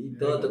 Y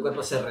todo tu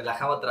cuerpo se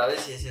relajaba otra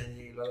vez y decías...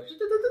 Y luego,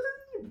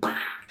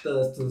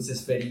 todas tus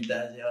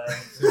esferitas ya.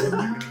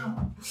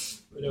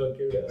 Bro,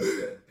 qué bravo.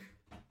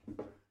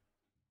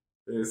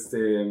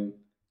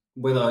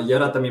 Bueno, y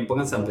ahora también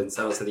pónganse a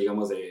pensar, o sea,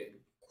 digamos, de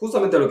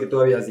justamente lo que tú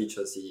habías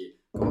dicho, así,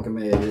 como que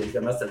me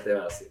llamaste al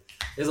tema, así.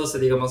 Eso,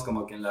 digamos,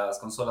 como que en las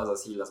consolas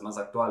así, las más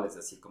actuales,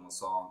 así como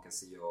son, qué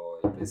sé yo,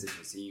 el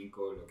PlayStation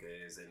 5, lo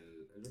que es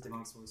el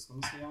último Xbox, ¿cómo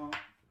se llama?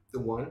 The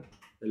One.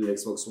 El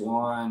Xbox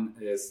One,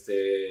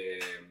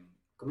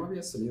 ¿cómo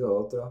había salido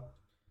otro?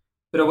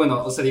 Pero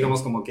bueno, o sea,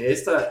 digamos, como que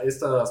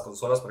estas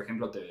consolas, por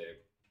ejemplo,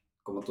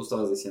 como tú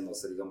estabas diciendo, o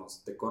sea,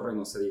 digamos, te corren,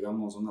 o sea,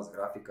 digamos, unas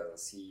gráficas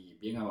así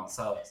bien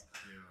avanzadas.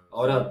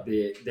 Ahora,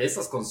 de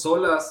esas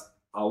consolas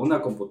a una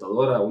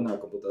computadora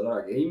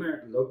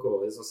gamer,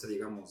 loco, eso, se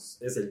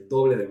digamos, es el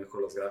doble de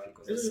mejor los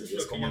gráficos. Eso Así, es es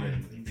lo que como yo de no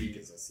entendí.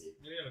 modifiques así.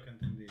 Yo ya lo que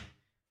entendí.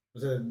 O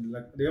sea,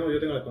 digamos, yo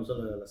tengo la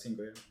consola de las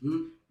 5 ya.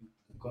 Mm.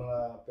 Con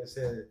la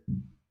PC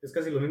 ¿Es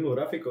casi los mismos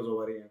gráficos o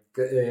varían?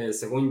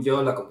 Según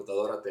yo, la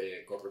computadora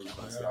te corre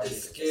mejor.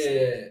 Es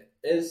que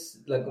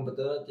la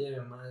computadora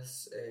tiene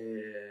más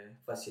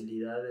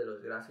facilidad de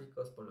los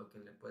gráficos, por lo que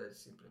le puedes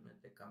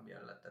simplemente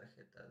cambiar la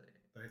tarjeta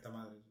Tarjeta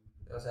madre.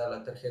 o sea,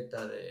 la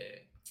tarjeta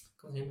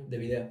 ¿cómo se llama? De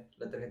video,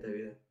 la tarjeta de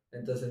video.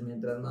 Entonces,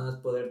 mientras más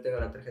poder tenga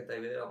la tarjeta de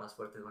video, más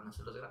fuertes van a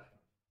ser los gráficos.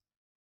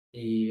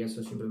 Y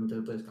eso simplemente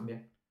lo puedes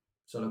cambiar,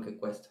 solo que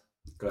cuesta.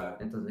 Claro.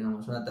 Entonces,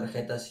 digamos, una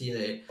tarjeta así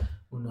de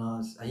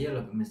ayer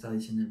lo que me estaba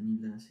diciendo el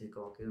Milden, así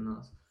como que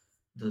unos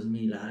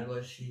 2000 algo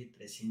así,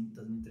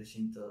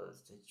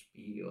 2300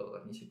 HP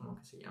o ni sé cómo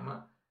que se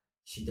llama,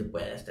 sí te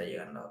puede estar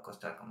llegando a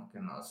costar como que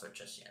unos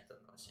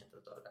 800,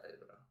 $900, bro.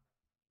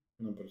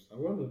 No, pero está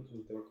bueno,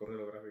 te va a correr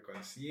los gráficos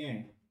al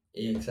 100.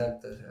 Y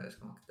exacto, o sea, es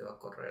como que te va a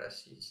correr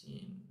así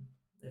sin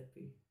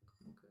FP,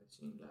 como que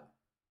sin la...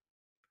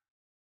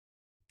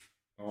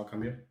 Vamos a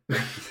cambiar.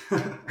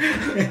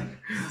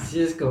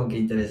 Sí, es como que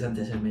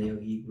interesante ser medio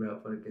geek,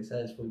 bro, porque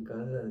sabes full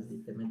cosas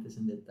y te metes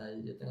en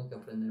detalles. Yo tengo que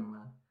aprender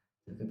más.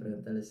 Tengo que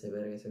preguntarle a ese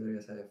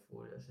verga sabe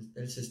full. O sea,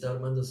 él se está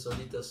armando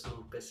solito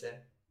su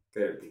PC.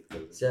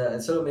 O sea,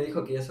 él solo me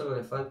dijo que ya solo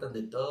le faltan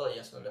de todo,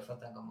 ya solo le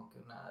faltan como que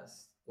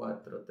unas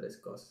 4 o 3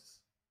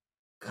 cosas.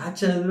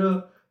 ¿Cachas,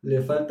 bro? Le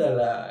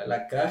falta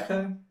la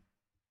caja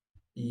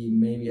y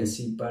maybe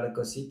así para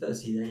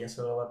cositas y de ahí ya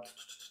solo va,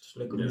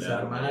 le comienza a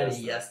armar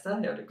y ya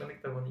está, ya le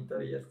conecta el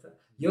monitor y ya está.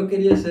 Yo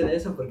quería hacer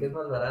eso porque es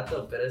más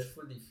barato, pero es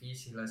full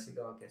difícil, así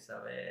como que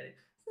saber.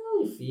 Es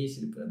muy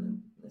difícil, pero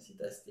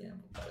necesitas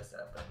tiempo para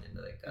estar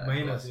aprendiendo de cada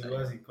Imagina cosa. si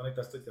vas y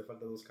conectas tú y te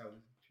faltan 2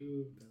 cables.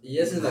 Chuta. Y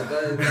esa es la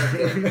cosa,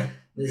 es que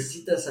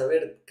necesitas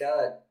saber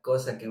cada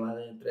cosa que va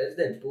adentro. Es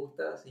del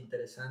putas,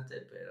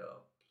 interesante,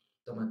 pero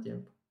toma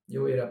tiempo.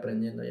 Yo voy a ir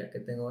aprendiendo ya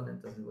que tengo una,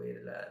 entonces voy a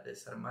ir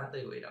desarmando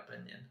y voy a ir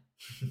aprendiendo.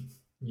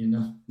 You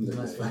know, es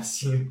más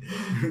fácil.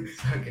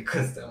 Solo que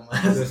cuesta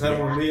más.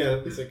 Desarma un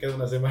día y se queda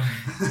una semana.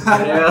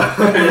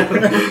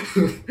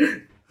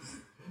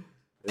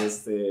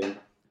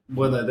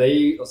 Bueno, de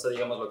ahí, o sea,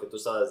 digamos lo que tú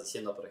estabas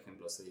diciendo, por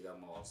ejemplo, o sea,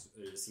 digamos,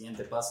 el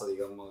siguiente paso,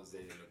 digamos,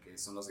 de lo que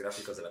son los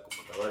gráficos de la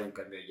computadora, en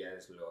cambio ya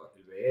es el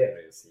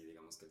VR, así,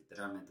 digamos que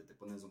literalmente te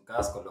pones un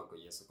casco, loco,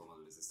 y eso, como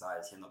les estaba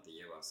diciendo, te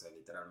lleva, o sea,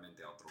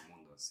 literalmente a otro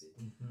mundo, así.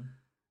 Uh-huh.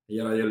 Y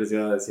ahora yo les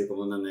iba a decir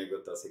como una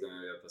anécdota así que me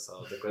había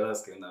pasado. ¿Te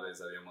acuerdas que una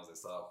vez habíamos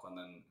estado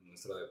jugando en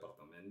nuestro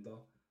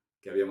departamento?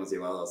 Que habíamos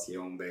llevado así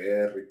a un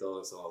VR y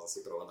todo eso,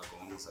 así probando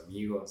con unos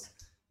amigos.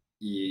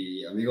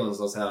 Y amigos,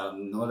 o sea,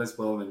 no les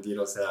puedo mentir,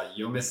 o sea,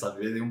 yo me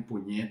salvé de un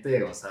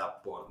puñete, o sea,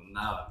 por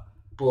nada.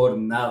 Por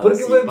nada. ¿Por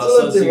qué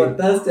solo te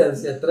botaste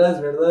hacia atrás,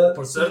 verdad?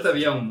 Por suerte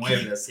había un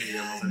mueble así,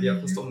 digamos, había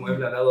justo un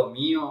mueble al lado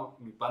mío.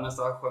 Mi pana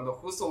estaba jugando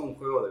justo un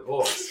juego de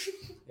box.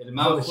 El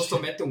man justo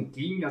mete un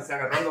king, así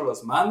agarrando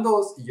los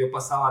mandos, y yo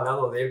pasaba al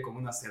lado de él con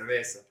una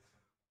cerveza.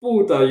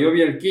 Puta, yo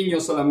vi el king, yo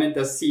solamente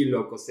así,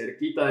 loco,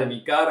 cerquita de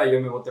mi cara, y yo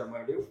me boté al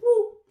mueble.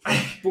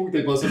 Puta,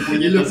 y pasé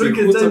puñete así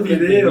justo está el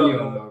video, mío,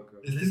 loco.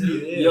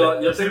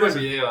 Yo tengo el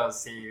video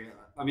así.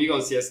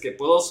 Amigos, si es que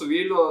puedo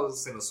subirlo,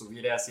 se lo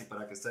subiré así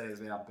para que ustedes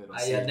vean. Pero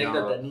sí,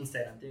 anécdota en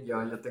Instagram.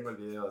 Yo tengo el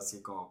video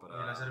así como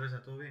para... ¿Y la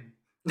cerveza todo bien?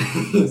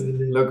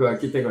 Loco,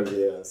 aquí tengo el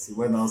video así.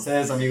 Bueno,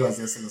 ustedes amigos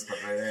ya se los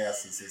correré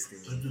así si es que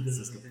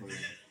pueden.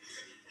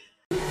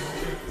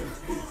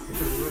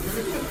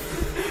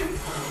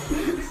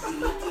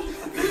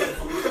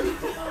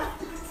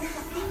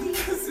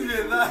 Casi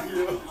me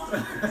daño.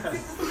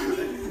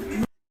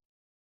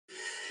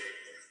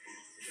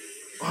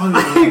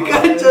 Ay,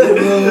 cacha,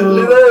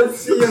 le da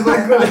así,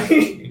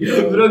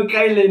 bro,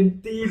 cae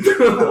lentito.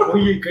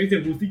 Oye,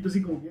 caíste justito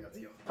así como que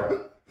así.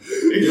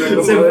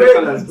 Se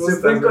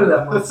fue con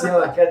la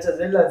emoción, cachas,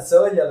 él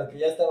lanzó y a lo que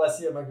ya estaba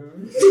así, el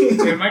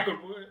Michael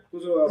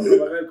puso a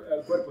bajar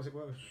al cuerpo, se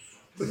puede.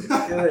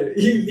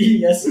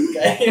 Y ya se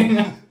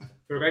cae.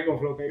 Pero cae con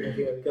flow.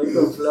 Cae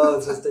con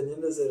flow,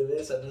 sosteniendo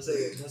cerveza, no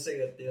se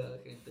gatea la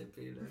gente,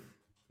 pila.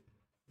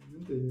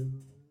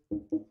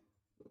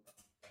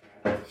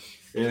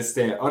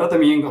 Ahora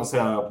también, o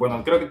sea,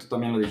 bueno, creo que tú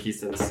también lo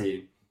dijiste,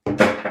 sí.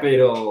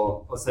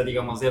 Pero, o sea,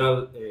 digamos,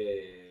 era,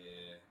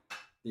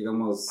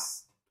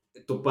 digamos,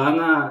 tu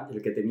pana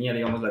el que tenía,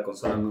 digamos, la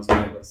consola más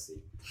nueva,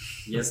 sí.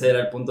 Y ese era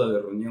el punto de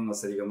reunión, o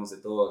sea, digamos, de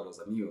todos los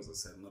amigos. O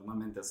sea,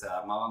 normalmente, o sea,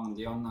 armaban un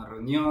día una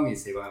reunión y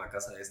se iban a la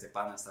casa de este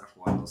pana a estar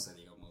jugando, o sea,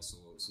 digamos,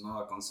 su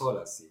nueva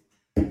consola, sí.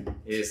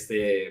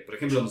 Por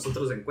ejemplo,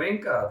 nosotros en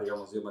Cuenca,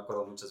 digamos, yo me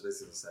acuerdo muchas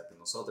veces, o sea, que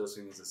nosotros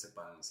fuimos de ese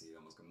pan, así,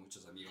 digamos, que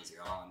muchos amigos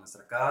llegaban a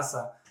nuestra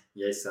casa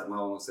y ahí se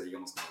armaban,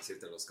 digamos, como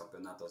decirte, los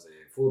campeonatos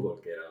de fútbol,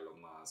 que era lo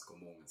más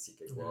común, así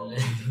que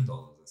jugábamos entre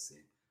todos,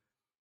 así.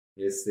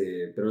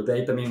 Pero de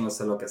ahí también, o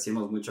sea, lo que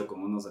hacíamos mucho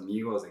con unos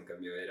amigos, en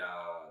cambio,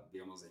 era,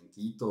 digamos, en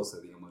Quito, o sea,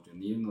 digamos,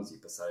 reunirnos y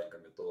pasar, en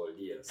cambio, todo el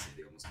día, así,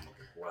 digamos, como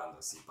que jugando,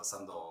 así,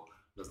 pasando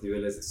los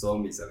niveles de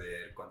zombies, a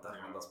ver cuántas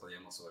rondas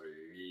podíamos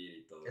sobrevivir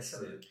y todo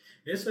eso.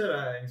 Eso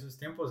era, en sus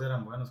tiempos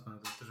eran buenos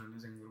cuando te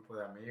reunías en un grupo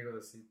de amigos,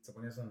 así, te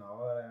ponías una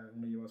hora,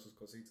 uno llevaba sus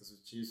cositas,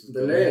 sus chistes,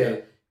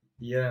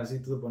 y eran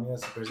así, tú te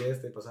ponías,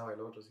 perdías y pasaba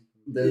el otro, así.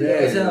 De Y,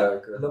 ley, o sea,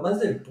 loco. lo más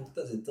del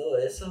putas de todo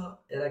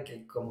eso era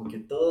que como que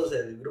todos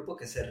el grupo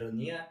que se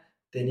reunía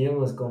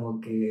teníamos como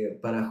que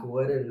para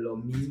jugar lo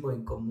mismo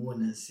en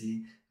común,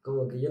 así.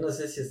 Como que yo no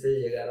sé si ustedes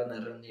llegaron a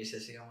reunirse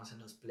así, digamos, en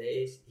los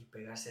plays y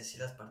pegarse así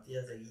las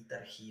partidas de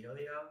Guitar Hero,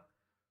 ya.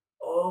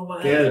 Oh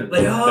my Qué god, putas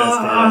que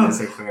era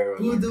ese juego,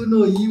 puta, loco.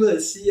 uno iba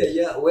así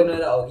allá. Bueno,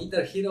 era o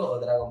Guitar Hero o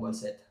Dragon Ball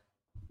Z.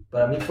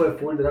 Para mí fue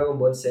full Dragon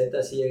Ball Z,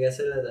 así llegué a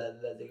hacer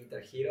las de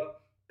Guitar Hero,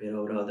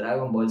 pero bro,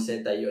 Dragon Ball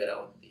Z yo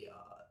era un dios.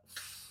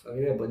 A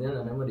mí me ponían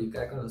la memory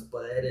card con los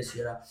poderes y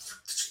era...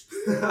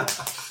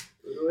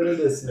 Era un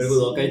El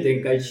Budokai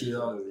Tenkaichi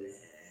 2.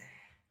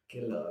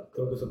 Qué loco.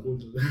 Trucos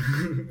ocultos.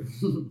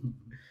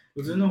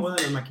 Ustedes no juegan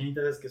las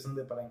maquinitas esas que son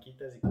de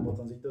palanquitas y con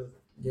botoncitos.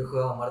 Yo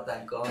jugaba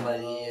Mortal Kombat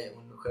y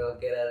un juego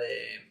que era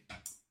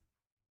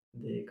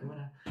 ¿cómo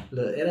era?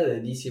 Era de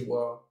DC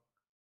World.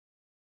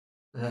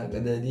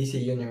 De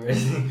DC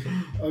Universe.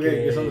 Ok,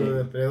 que son los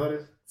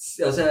depredadores.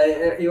 O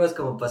sea, ibas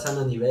como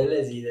pasando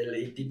niveles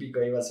y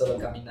típico ibas solo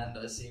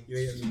caminando así.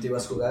 Y te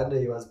ibas jugando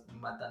y ibas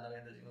matando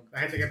gente. La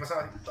gente que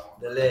pasaba así, toma.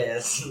 De ley,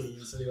 así,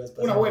 solo ibas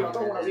pasando. Una buena,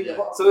 toma una silla.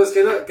 ¿Sabes qué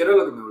era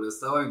lo que me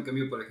molestaba? En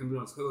cambio, por ejemplo,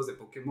 en los juegos de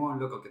Pokémon,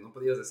 loco, que no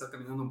podías estar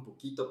caminando un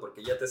poquito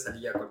porque ya te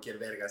salía cualquier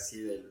verga así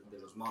de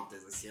los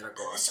montes. Así era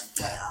como...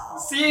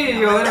 Sí,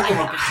 yo era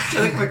como que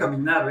ya déjame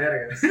caminar,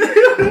 vergas.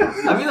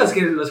 A mí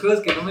los juegos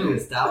que no me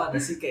gustaban,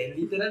 así que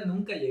literal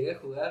nunca llegué a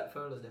jugar,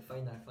 fueron los de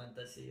Final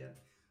Fantasy. ¿Ya?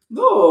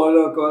 No,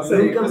 loco, o sea,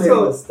 Nunca me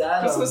justo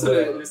gustaron. eso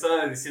bro. le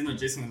estaba diciendo a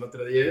Jason el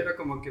otro día. Era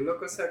como que,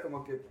 loco, o sea,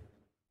 como que...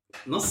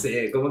 No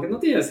sé, como que no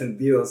tiene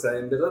sentido, o sea,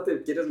 en verdad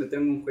te quieres meter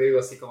en un juego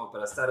así como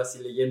para estar así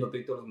leyendo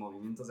todos los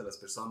movimientos de las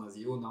personas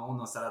y uno a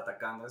uno estar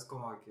atacando, es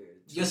como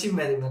que... Yo sí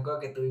me acuerdo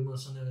que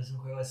tuvimos una vez un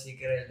juego así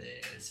que era el de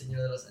El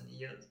Señor de los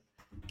Anillos,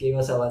 que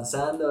ibas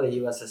avanzando y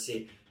ibas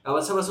así,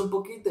 avanzabas un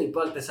poquito y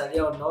 ¡pum! Te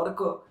salía un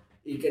orco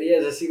y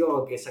querías así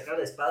como que sacar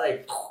la espada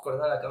y ¡pum!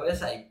 Cortar la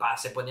cabeza y ¡pum!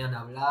 Se ponían a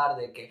hablar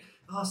de que,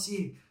 oh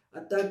sí,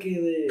 ataque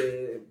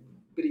de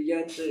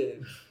brillante,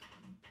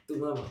 tu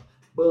mamá.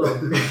 Bueno,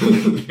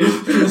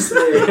 no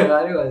sé,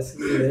 algo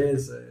así de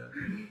eso.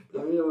 ¿Ya?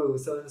 A mí no me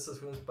gustaban esos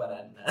juegos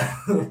para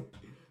nada.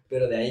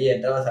 Pero de ahí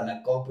entrabas a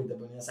la compu y te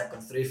ponías a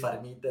construir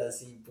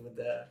farmitas y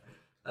puta,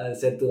 a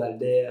hacer tu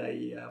aldea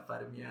y a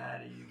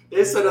farmear y...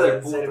 Eso era de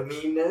hacer puta.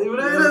 minas.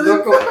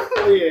 Loco,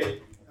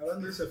 Oye,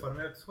 hablando de eso de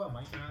farmear, ¿tú jugabas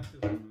Minecraft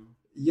antes o no?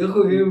 Yo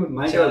jugué un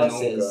Minecraft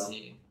chance, nunca.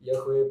 sí.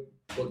 Yo jugué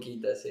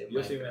poquitas en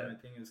Yo sí me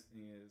Minecraft. metí en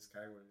el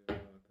Skyward. yo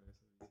jugaba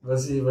todo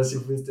eso. Vos sí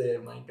fuiste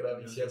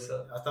Minecraft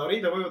vicioso. Hasta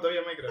ahorita juego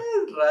todavía Minecraft.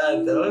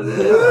 Rato.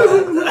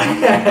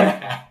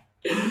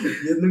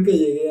 Yo nunca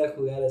llegué a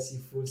jugar así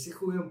full. Sí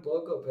jugué un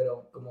poco,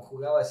 pero como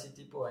jugaba así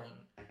tipo en... No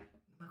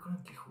me acuerdo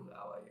en qué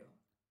jugaba yo.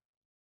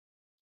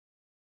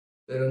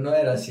 Pero no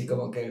era así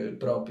como que el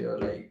propio,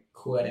 like,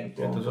 jugar en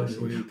compu. Estos son así.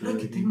 jueguitos Ahora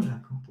que de- tengo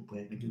la compu,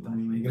 puede que Yo yo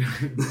también también.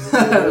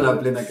 Minecraft. la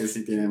plena que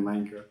sí tiene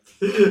Minecraft.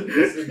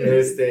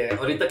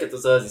 Ahorita que tú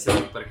estabas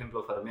diciendo, por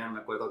ejemplo, farmear, me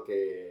acuerdo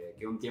que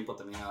un tiempo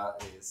también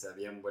se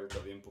habían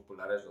vuelto bien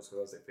populares los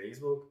juegos de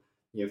Facebook.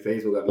 Y en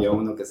Facebook había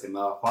uno que se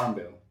llamaba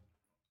Farmville.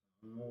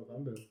 No,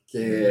 Rumble.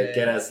 Que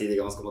era así,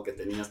 digamos, como que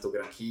tenías tu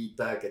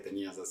granjita, que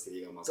tenías así,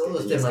 digamos. que Todos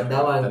te tenías que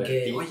mandaban recolectar el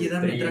que, tipo, oye, el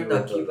dame trigo, trato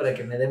aquí todo. para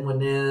que me dé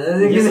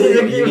moneda. Y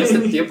en ese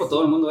tiempo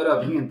todo el mundo era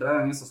bien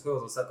entrado en esos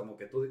juegos, o sea, como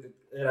que tú,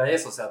 era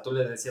eso, o sea, tú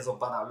le decías a un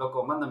pana,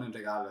 loco, mándame un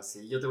regalo,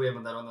 así, yo te voy a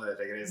mandar uno de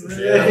regreso,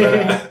 así,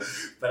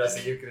 para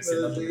seguir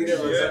creciendo. Para tu seguir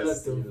comunidad,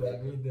 avanzando sí, tu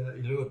familia.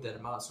 Y luego te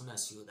armabas una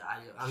ciudad.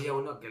 Había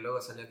uno que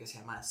luego salió que se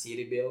llama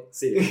Cityville.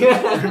 Sí.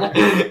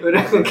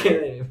 Pero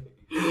que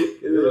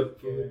Yo lo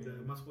que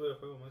más jugué de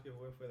juego, más que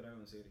jugué fue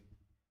Dragon City.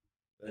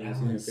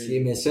 En sí,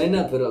 Facebook. me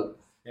suena, pero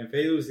En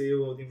Facebook sí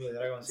hubo tiempo de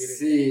Dragon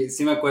City.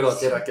 Sí, me acuerdo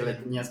que era que le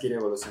tenías que ir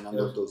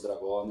evolucionando tus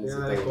dragones Te y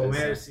daban de todo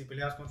comer, eso. si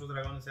peleabas con tus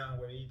dragones, te daban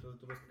huevitos,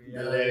 tú los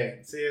Dale.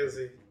 criabas. Sí,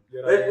 sí. Yo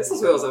era- Esos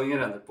juegos también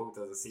eran de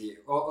putas, así.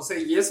 O sea,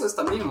 y eso es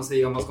también, o sea,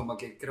 digamos, como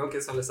que creo que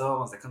eso le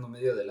estábamos dejando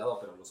medio de lado,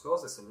 pero los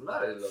juegos de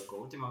celulares, loco,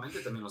 últimamente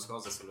también los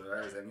juegos de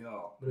celulares han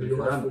ido Bro, yo era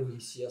mejorando. full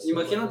vicioso.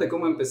 Imagínate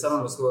cómo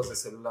empezaron los juegos de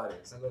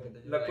celulares. Algo que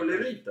te La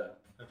culebrita.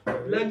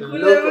 La Loco,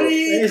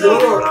 culebrita.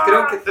 eso,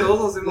 creo que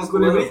todos hemos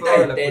jugado el culebrita juego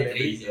de y la Tetris,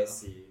 culebrita, ¿no?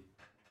 sí.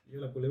 Yo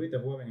la culebrita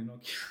jugaba en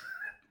Nokia.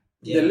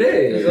 De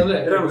ley, Eso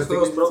le- eran los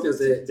juegos propios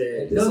de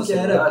El esos Nokia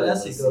era celulares,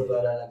 clásico así.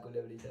 para la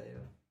culebrita. Yo.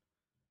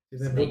 Si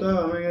te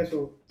emputaba en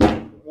eso,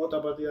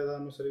 otra partida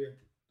no servía.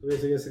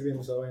 Todavía seguía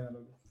sirviendo esa vaina,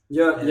 loco.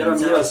 Ya ahora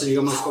Sí, mira, sí,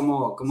 digamos, sí.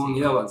 cómo han Sí.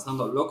 ido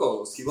avanzando.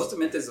 Loco, si vos te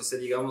metes, o sea,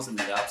 digamos, en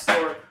el App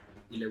Store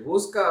y le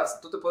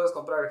buscas, tú te puedes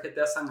comprar el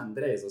GTA San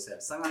Andrés. O sea,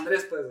 el San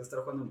Andrés puedes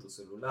estar jugando en tu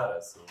celular,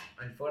 así.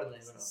 El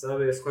Fortnite, bro.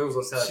 ¿Sabes? Juegos,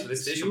 o sea, Sí,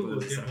 PlayStation sí,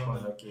 puedes estar tiempo,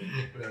 jugando ¿no? aquí.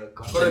 Pero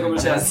Corre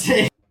comercial.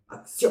 Sí.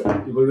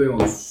 Acción. Y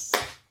volvemos.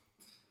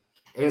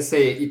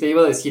 Y te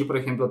iba a decir, por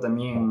ejemplo,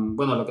 también,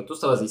 bueno, lo que tú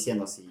estabas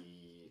diciendo, si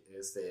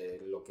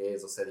lo que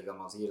es, o sea,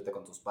 digamos, irte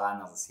con tus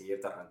panas, así,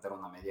 irte a rentar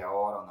una media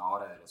hora, una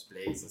hora de los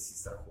plays, así,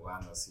 estar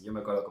jugando, así. Yo me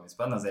acuerdo con mis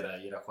panas era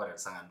ir a jugar al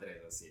San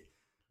Andrés, así.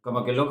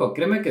 Como que loco,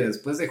 créeme que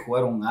después de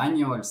jugar un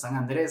año el San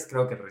Andrés,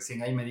 creo que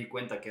recién ahí me di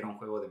cuenta que era un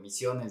juego de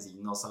misiones y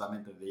no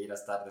solamente de ir a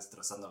estar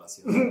destrozando la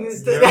ciudad. Yo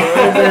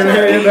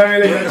también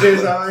le caché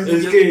esa vaina.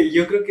 Es que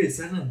yo creo que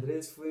San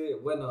Andrés fue,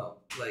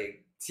 bueno,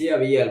 like, sí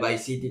había el Vice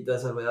City y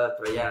todas esas verdades,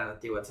 pero ya eran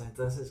antiguas.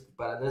 Entonces,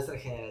 para nuestra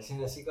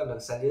generación, así cuando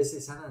salió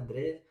ese San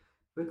Andrés,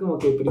 fue como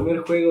que el primer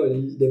juego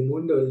de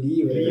mundo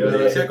libre.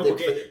 O sea, como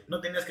que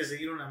no tenías que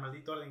seguir una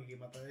maldita orden que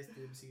matara a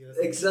este.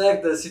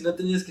 Exacto, si no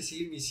tenías que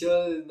seguir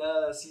misiones,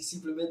 nada, así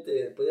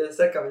simplemente podías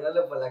estar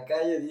caminando por la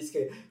calle y dices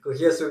que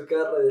cogías un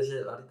carro y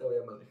decías, ahorita voy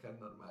a manejar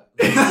normal.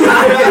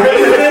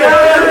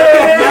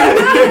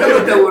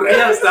 Cuando te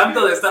aburrías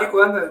tanto de estar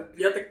jugando,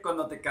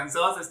 cuando te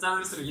cansabas de estar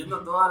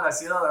destruyendo toda la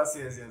ciudad, así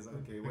decías,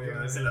 ok, voy a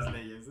obedecer las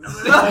leyes.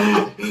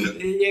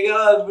 Y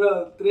llegabas,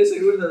 bro, 3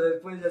 segundos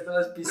después ya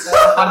estabas pisando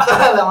por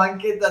toda la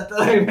banqueta,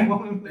 todo el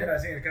mundo. Era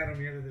así en el carro,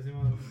 mierda,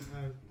 decimos.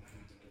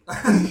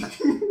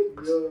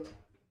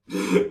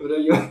 Pero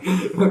yo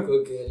me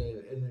acuerdo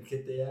que en el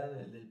GTA, en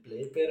el del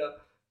Play, pero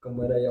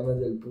como era ya más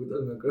del puto,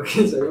 me acuerdo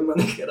que sabía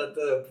manejar a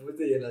todo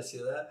puto y en la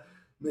ciudad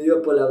me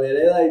iba por la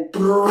vereda y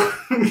 ¿cómo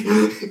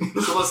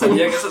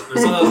salían esas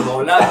personas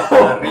volando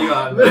para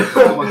arriba?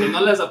 Como que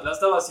no les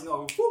aplastaba,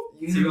 sino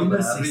y se iban un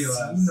para arriba.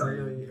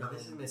 asesino, a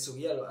veces me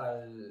subía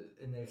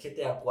en el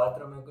GTA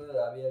 4, me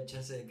acuerdo, había el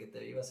chance de que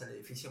te ibas al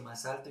edificio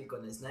más alto y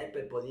con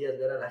sniper podías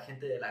ver a la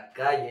gente de la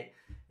calle.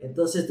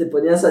 Entonces te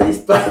ponías a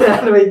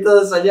disparar y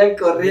todos salían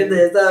corriendo y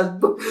estaban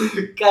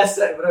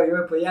cazando, bro, yo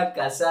me podía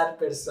cazar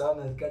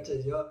personas,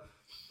 ¿cachas? Yo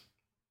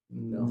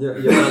no. Yo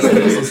para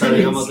hacer eso, o sea,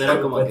 digamos,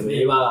 era como que me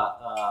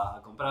iba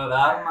a comprar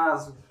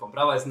armas,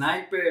 compraba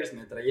snipers,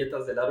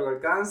 metralletas de largo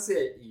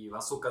alcance y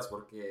bazucas,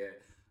 porque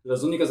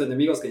los únicos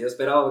enemigos que yo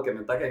esperaba que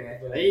me ataquen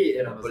ahí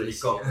eran los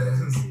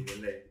helicópteros, así, de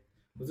ley.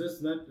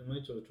 Ustedes no han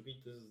hecho los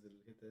truquitos esos del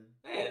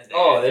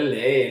GTA. De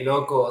ley,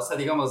 loco, o sea,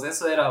 digamos,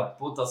 eso era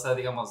puto, o sea,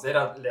 digamos,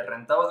 le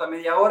rentabas la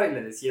media hora y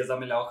le decías,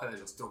 dame la hoja de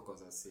los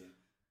trucos, así.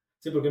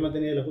 Sí, porque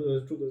mantenía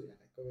los trucos.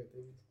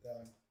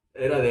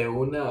 Era de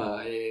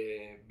una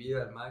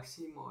vida al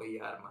máximo y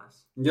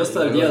armas. Yo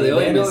hasta el día de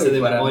hoy me sé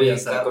de memoria, o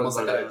sea, cómo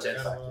sacar el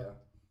jetpack.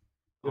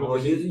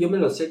 Yo me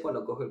lo sé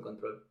cuando cojo el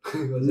control.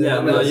 O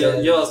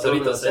sea, yo hasta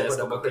ahorita sé, es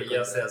como que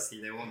ya sé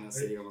así de una,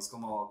 así, digamos,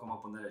 cómo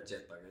poner el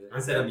jetpack.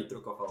 Ese era mi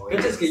truco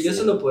favorito. Es que yo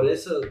solo por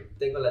eso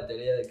tengo la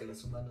teoría de que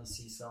los humanos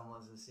sí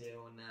somos así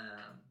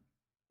una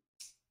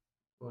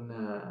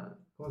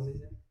 ¿cómo se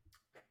dice?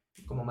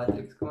 Como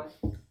Matrix, ¿cómo es?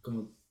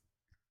 ¿Cómo?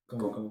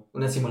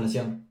 Una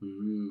simulación.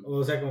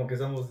 O sea, como que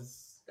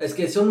somos... Es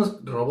que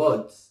somos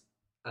robots,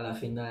 a la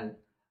final.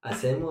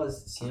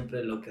 Hacemos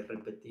siempre lo que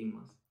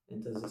repetimos.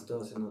 Entonces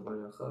todo se nos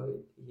vuelve un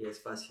hobby y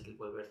es fácil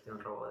volverte un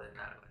robot en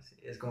algo así.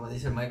 Es como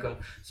dice Michael,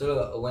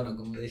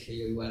 como dije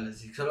yo igual,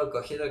 así, solo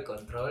cogiendo el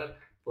control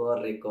puedo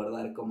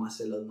recordar cómo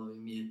hacer los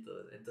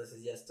movimientos.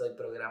 Entonces ya estoy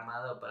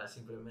programado para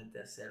simplemente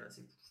hacerlo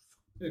así.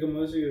 Es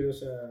como decir, o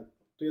sea,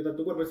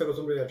 tu cuerpo está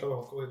acostumbrado al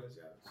trabajo, coges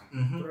ya.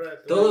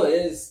 Todo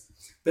es...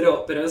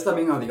 Pero es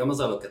también,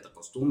 digamos, a lo que te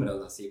acostumbras,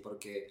 así,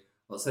 porque,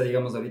 o sea,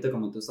 digamos, ahorita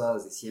como tú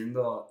estabas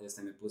diciendo,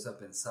 me puse a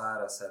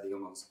pensar, o sea,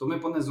 digamos, tú me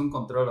pones un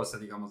control, o sea,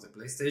 digamos, de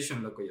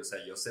PlayStation, loco, y, o sea,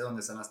 yo sé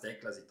dónde están las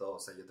teclas y todo, o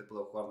sea, yo te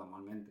puedo jugar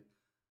normalmente.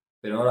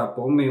 Pero ahora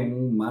ponme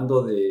un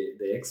mando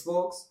de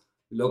Xbox,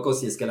 loco,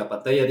 si es que la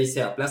pantalla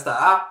dice aplasta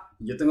A,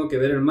 yo tengo que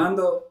ver el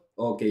mando,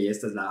 ok,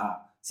 esta es la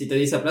A. Si te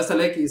dice aplasta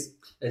la X,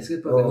 es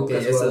que ok,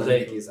 esta es la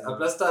X.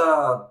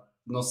 Aplasta,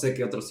 no sé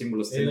qué otros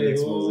símbolos tiene el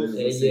Xbox.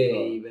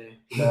 Y B.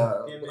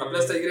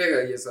 Aplasta Y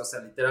y eso, o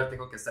sea, literal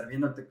tengo que estar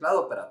viendo el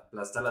teclado para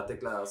aplastar la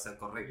tecla, o sea,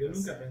 correcta. Yo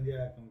nunca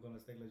aprendía con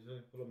las teclas,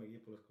 yo solo me guié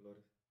por los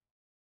colores.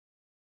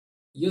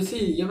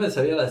 Yo me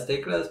sabía las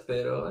teclas,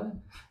 pero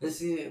es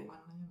que,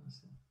 bueno, yo no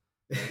sé.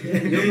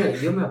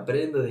 Yo me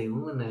aprendo de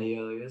una,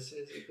 yo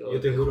sé, yo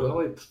te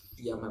juro,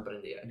 y ya me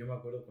aprendía. Yo me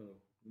acuerdo cuando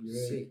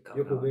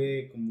yo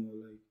jugué como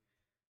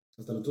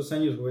hasta los 2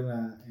 años jugué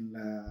en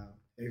la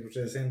Xbox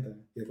 360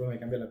 y después me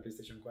cambié a la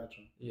PlayStation 4.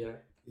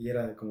 Yeah. Y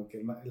era como que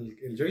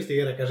el joystick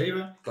era acá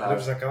arriba, claro. el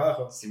otro acá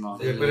abajo. Sí, no.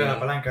 Y después era la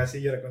palanca así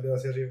y era con el dedo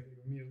hacia arriba. Y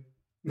digo, mierda.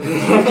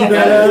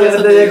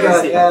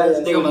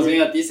 Digo, más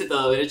bien a ti se te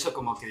va a haber hecho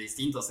como que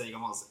distinto, o sea,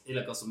 digamos, el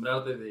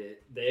acostumbrarte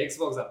de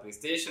Xbox a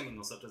PlayStation y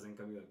nosotros en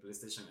cambio de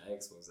PlayStation a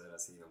Xbox era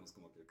así, digamos,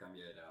 como que el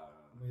cambio era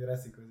muy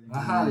drástico, sí.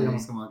 Ajá,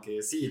 digamos como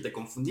que sí, te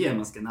confundía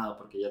más que nada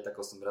porque ya te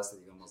acostumbraste,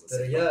 digamos, a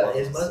pero ya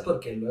es más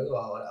porque luego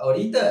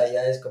ahorita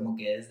ya es como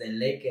que es de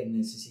ley que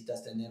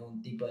necesitas tener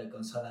un tipo de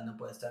consola, no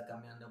puedes estar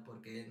cambiando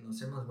porque nos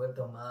hemos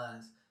vuelto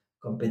más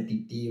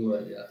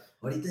competitivos ya.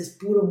 Ahorita es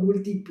puro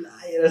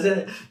multiplayer, o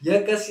sea,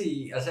 ya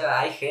casi, o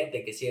sea, hay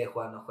gente que sigue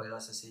jugando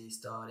juegos así,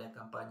 historia,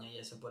 campaña y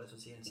eso, por eso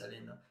siguen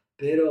saliendo,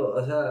 pero,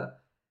 o sea,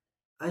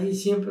 hay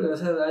siempre, o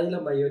sea, hay la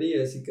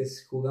mayoría, así que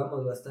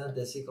jugamos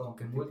bastante, así como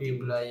que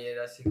multiplayer,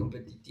 así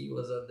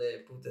competitivos, donde,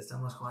 puta,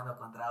 estamos jugando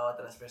contra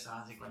otras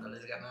personas y cuando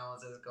les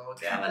ganamos es como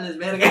que, vales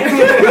verga.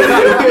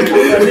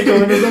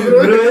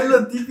 Pero es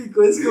lo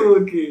típico, es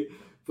como que,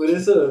 por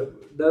eso,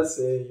 no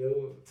sé,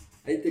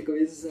 ahí te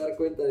comienzas a dar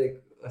cuenta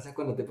de, o sea,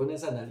 cuando te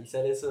pones a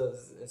analizar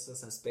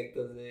esos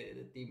aspectos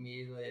de ti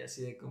mismo y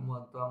así de cómo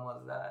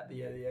actuamos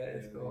día a día,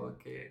 es como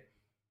que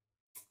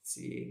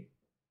sí,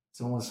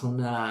 somos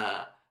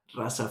una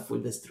raza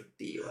full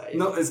destructiva.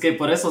 No, es que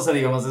por eso, o sea,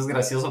 digamos, es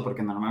gracioso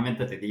porque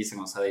normalmente te dicen,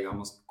 o sea,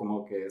 digamos,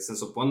 como que se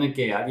supone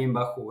que alguien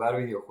va a jugar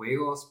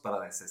videojuegos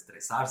para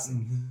desestresarse.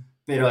 Uh-huh.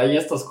 Pero hay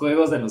estos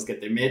juegos en los que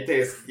te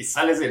metes y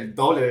sales el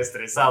doble de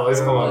estresado.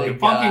 Es como Oh que my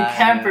fucking God,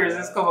 campers.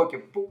 yeah. Es como que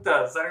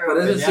puta, salga Por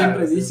a eso pelear,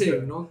 siempre así,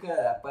 dicen,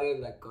 nunca apagues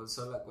la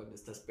consola cuando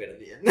estás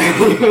perdiendo.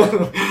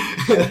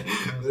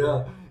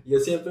 Bro, yo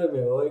siempre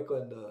me voy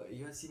cuando...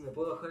 Yo así me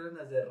puedo jugar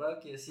unas de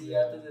rock y así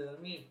antes de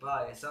dormir.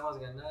 Estamos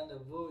ganando,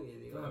 y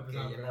digo, ok,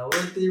 en la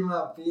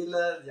última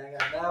pilas ya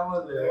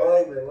ganamos,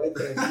 me voy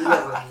tranquilo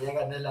porque ya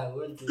gané la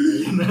última.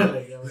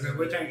 Me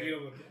voy tranquilo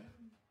porque...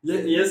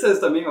 Y ese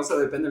es también, o sea,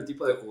 depende del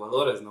tipo de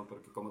jugadores, ¿no?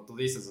 Porque como tú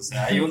dices, o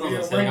sea, hay unos, Sí,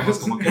 o sea, bueno. digamos,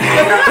 como que...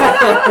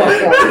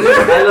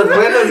 Hay los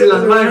buenos y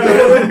los malos.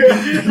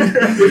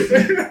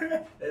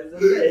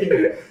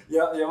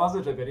 Yo más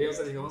me refería, o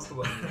sea, digamos,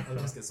 como a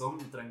los que son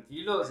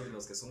tranquilos y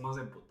los que son más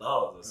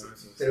emputados,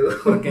 así.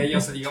 Porque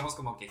ellos, digamos,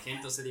 como que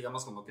gente, o sea,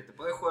 digamos, como que te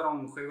puede jugar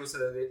un juego, o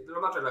sea, de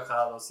lo más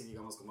relajado, así,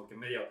 digamos, como que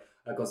medio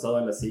acostado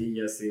en la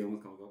silla, así,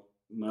 digamos, como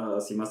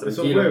más, así, más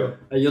tranquilo.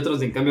 Hay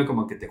otros, en cambio,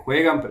 como que te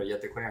juegan, pero ya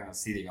te juegan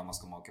así, digamos,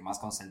 como que más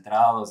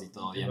concentrados y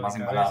todo, ya más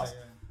embalados.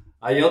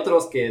 Hay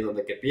otros que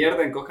donde que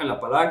pierden, cogen la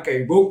palanca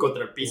y ¡boom!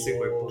 Contra el piso,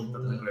 güey, puta,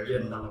 te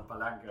revientan la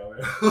palanca, güey.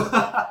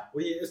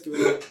 Oye, es que,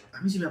 güey,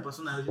 a mí sí me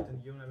pasó una vez,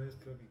 yo una vez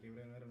creo que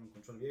quebré un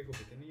control viejo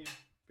que tenía,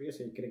 pero yo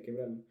sí quería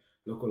quebrarlo.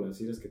 Loco,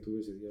 las iras que tuve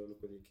ese día,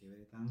 loco, de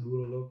quebré tan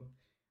duro, loco.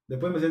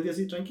 Después me sentí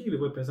así tranquilo y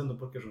voy pensando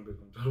por qué rompí el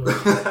control.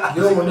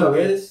 Yo una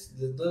vez,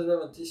 de todas las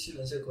noticias,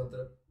 lancé el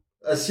control.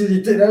 Así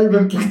literal me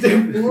emputé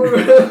puro.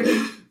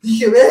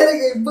 Dije,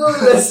 verga, y pum,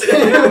 la sé.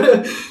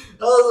 I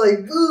was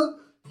like, boom.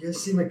 Yo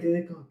sí me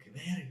quedé como que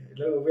verga. Y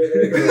luego fui a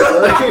ver el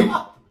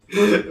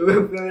control.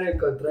 Luego fui a ver el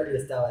control y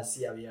estaba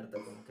así abierto,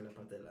 como que la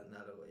parte del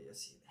análogo. Y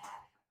así,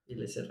 y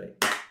le cerré.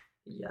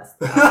 Y ya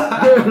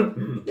estaba.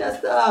 Ya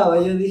estaba.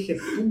 Yo dije,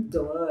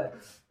 puto madre.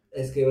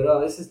 Es que, bro, a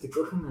veces te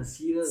cogen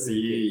unas iras.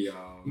 Sí,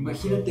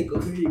 imagínate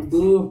coger y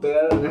boom,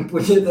 pegar una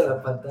puñeta a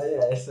la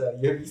pantalla esa.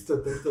 Yo he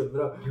visto textos,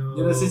 bro.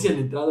 Yo no sé si han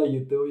entrado a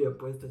YouTube y han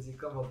puesto así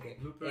como que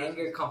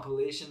Anger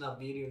Compilation of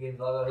Video Games,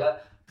 bla, bla,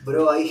 bla.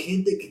 Bro, hay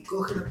gente que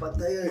coge la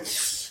pantalla y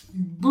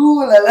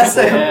boom, la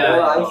lanza.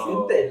 Bro, hay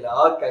gente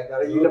loca,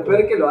 cabrón. Y lo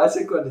peor es que lo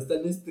hace cuando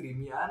están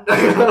streameando.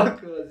 Hay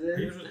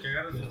otros que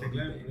agarran el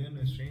teclado y ponen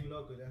en stream,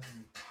 loco, ya.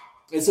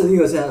 Eso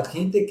digo, o sea,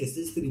 gente que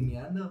esté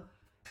streameando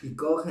y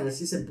cogen,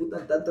 así se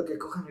emputan tanto que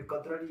cogen el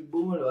control y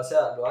boom, o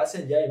sea, lo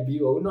hacen ya en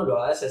vivo. Uno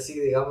lo hace así,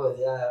 digamos,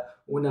 ya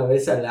una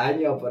vez al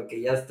año porque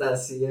ya está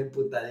así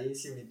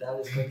emputadísimo y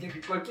tal.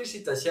 Cualquier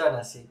situación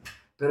así.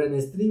 Pero en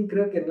stream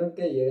creo que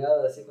nunca he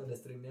llegado así cuando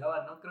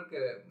streameaba, no creo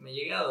que me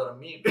llegué a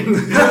dormir.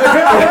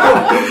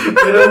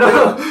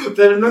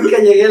 pero nunca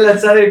llegué a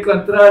lanzar el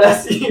control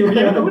así.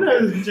 Una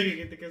vez escuché que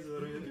gente que se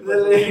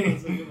dormir.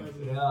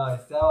 No,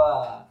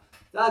 estaba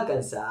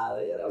cansado.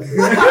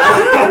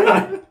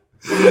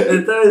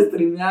 Estaba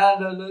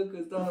streameando, loco,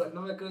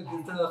 no me acuerdo que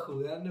estaba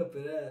jugando,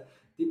 pero era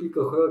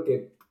típico juego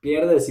que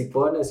pierdes y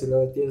pones y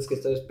luego tienes que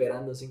estar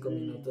esperando 5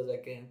 minutos de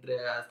que entre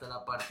hasta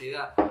la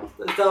partida.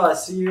 Entonces estaba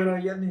así, bro,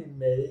 yo ni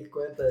me di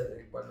cuenta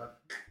de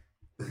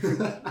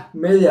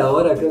media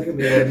hora creo que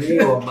me dormí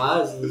o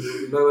más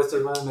y luego estos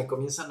hermanos me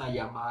comienzan a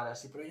llamar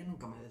así, pero yo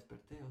nunca me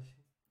desperté así.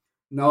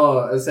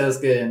 No, o sea, es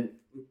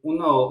que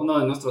uno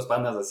de nuestros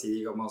pandas así,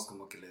 digamos,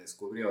 como que le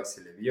descubrió,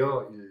 así le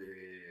vio y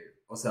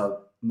o sea,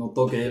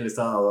 notó que él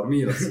estaba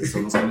dormido, así,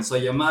 eso nos comenzó a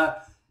llamar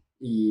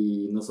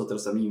y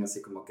nosotros también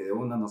así como que de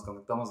una nos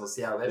conectamos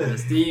así a ver el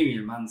Steam y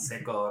el man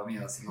seco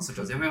dormido, así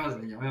nosotros le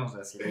llamemos,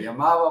 así le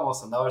llamábamos,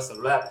 sonaba el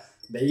celular,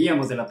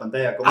 veíamos en la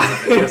pantalla cómo se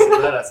prendía el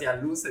celular, hacía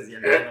luces y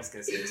el menos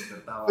que se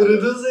despertaba. Pero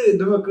no sé,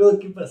 no me acuerdo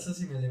qué pasó,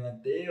 si me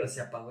levanté o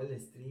se apagó el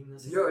stream, no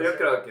sé. Yo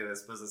creo que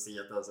después así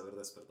ya te vas a haber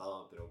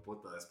despertado, pero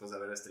puta, después de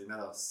haber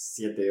streamado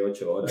 7,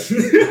 8 horas.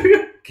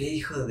 Qué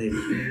hijo de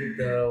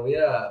puta,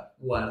 hubiera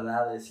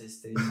guardado ese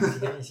stream, así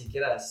ya ni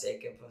siquiera sé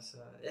qué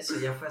pasó. Eso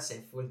ya fue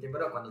hace full tiempo,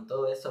 pero cuando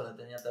todo esto lo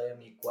tenía todavía en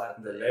mi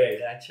cuarto. De ley.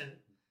 ¿Cachan?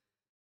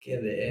 Qué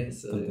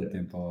denso. ¿Cuánto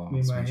tiempo?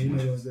 Me imagino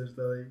yo haber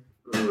estado ahí.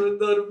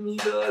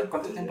 Dormido.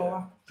 ¿Cuánto tiempo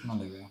va? No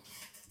le veo.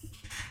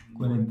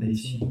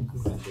 45.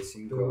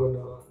 45. Pero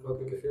bueno, lo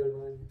que prefiero,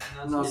 hermano.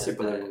 No, sí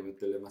podemos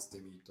meterle más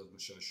temitos,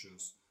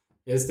 muchachos.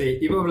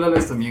 Iba a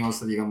hablarles también, o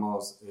sea,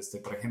 digamos,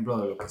 por ejemplo,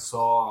 de lo que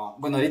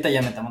son... Bueno, ahorita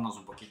ya metámonos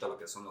un poquito a lo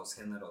que son los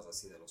géneros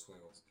así de los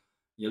juegos.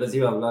 Yo les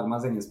iba a hablar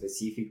más en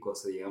específico, o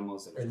sea,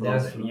 digamos, de los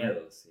juegos de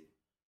miedo, sí.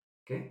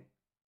 ¿Qué?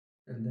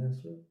 El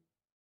dance floor.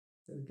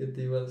 El que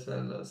te ibas a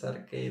los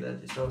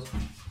arcades y shows.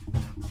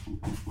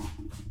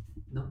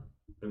 ¿No?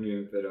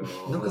 Pero,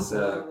 Nunca o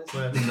sea,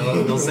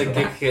 jugaron no sé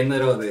qué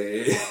género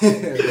de...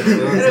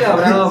 Es la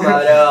broma,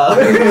 bro.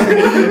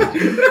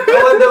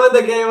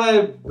 Aguanta que va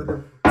el...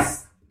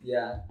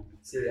 Ya,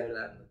 sigue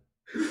hablando.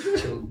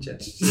 Chucha.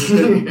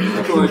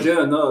 Como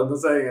yo, no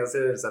saben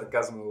hacer el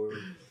sarcasmo, güey.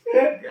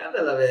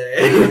 Gana la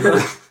verga.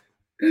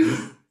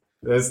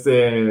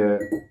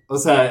 O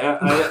sea,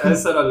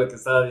 eso era lo que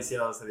estaba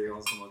diciendo, o sea,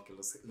 digamos, como que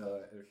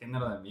el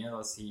género de miedo,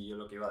 así, yo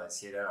lo que iba a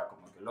decir era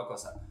como que loco, o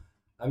sea,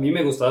 a mí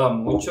me gustaba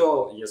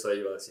mucho, y eso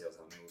iba a decir, o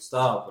sea, me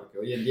gustaba, porque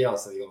hoy en día, o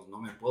sea, digamos, no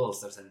me puedo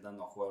estar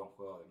sentando a jugar un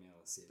juego de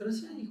miedo así. Pero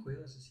sí hay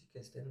juegos así que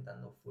estén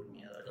dando full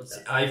miedo ahorita.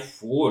 Sí, hay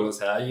full, o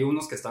sea, hay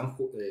unos que están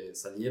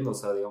saliendo, o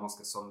sea, digamos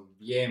que son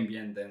bien,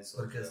 bien densos.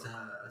 Porque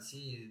está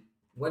así...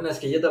 Bueno, es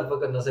que yo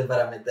tampoco no sé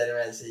para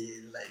meterme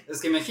así, like... Es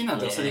que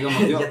imagínate, o sea,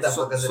 digamos, yo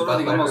tampoco sé solo, para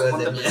digamos, juegos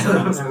ponte de a pensar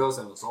en los miedo. juegos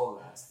en los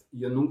Outlast.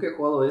 Yo nunca he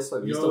jugado eso,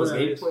 he visto Yo los una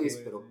vez gameplays,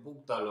 jugué, pero sí.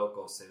 puta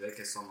loco, se ve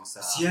que son, o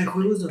sea... Sí, hay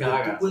juegos donde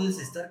cagas, tú puedes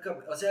 ¿no? estar...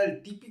 O sea,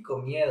 el típico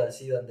miedo,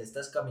 así, donde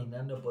estás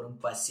caminando por un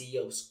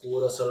pasillo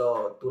oscuro,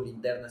 solo tu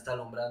linterna está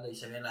alumbrando y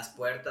se ven las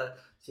puertas,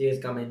 sigues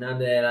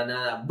caminando y de la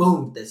nada,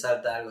 ¡boom!, te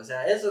salta algo. O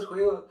sea, esos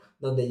juegos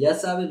donde ya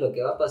sabes lo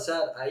que va a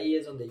pasar, ahí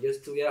es donde yo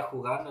estuviera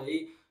jugando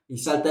ahí y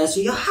salta eso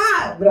y yo,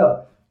 ¡ja!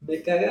 Bro,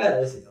 me cagara.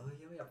 Así, oh,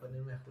 yo voy a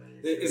ponerme a jugar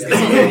eso. Es que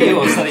eso te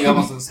digo, o sea,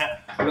 digamos, o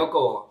sea,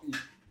 loco,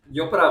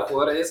 yo para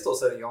jugar esto, o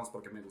sea, digamos,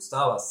 porque me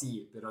gustaba,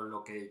 sí, pero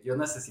lo que yo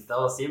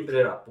necesitaba siempre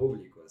era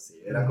público,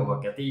 así, era como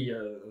que a ti,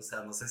 o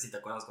sea, no sé si te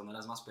acuerdas cuando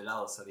eras más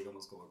pelado, o sea,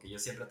 digamos, como que yo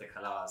siempre te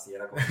jalaba, así,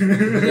 era como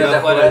que iba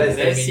a jugar el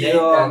Resident,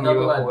 no, iba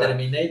como a jugar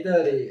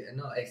Terminator y,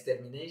 no,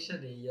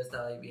 Extermination y yo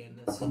estaba ahí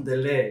viendo así.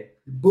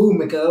 Dele. ¡Boom!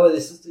 Me cagaba de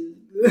susto.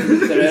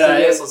 Pero era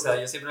eso, o sea,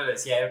 yo siempre le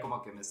decía a él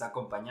como que me está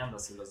acompañando,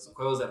 así los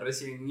juegos de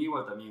Resident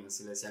Evil también,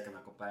 así le decía que me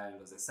acompañan,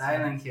 los de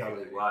Silent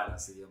Hill igual,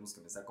 así digamos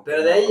que me está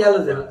acompañando. Pero de ahí ya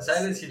los de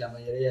Silence y la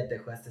mayoría te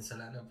jugaste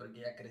sola, ¿no?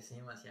 Porque ya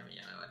crecimos y a mí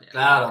ya me valía.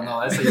 Claro,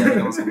 no, eso ya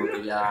digamos como que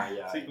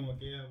Sí, como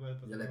que ya...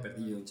 ya le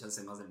perdí un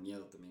chance más del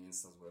miedo también en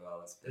estas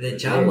huevadas. De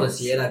chamo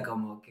sí era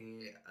como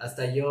que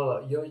hasta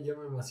yo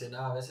me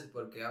emocionaba a veces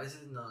porque a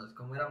veces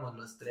como éramos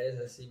los tres,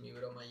 así mi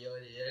bro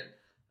mayor y él,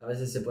 a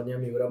veces se ponía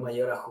mi bro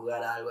mayor a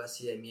jugar algo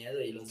así de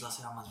miedo y los dos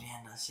éramos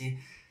viendo así.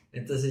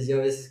 Entonces yo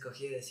a veces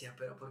cogía y decía,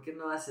 pero ¿por qué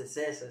no haces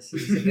eso? Así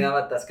se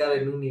quedaba atascado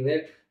en un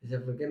nivel,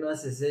 decía, ¿por qué no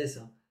haces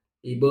eso?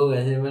 Y boom,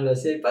 así me lo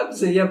hacía y pam,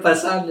 seguía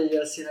pasando y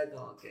yo así era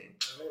como que...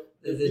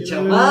 Desde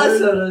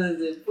chamazo, ¿no?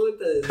 Desde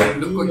puta, desde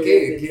Loco, niño,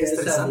 qué tenía esa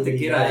estresante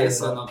que era habilidad,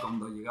 eso, ¿no? ¿no?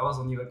 Cuando llegabas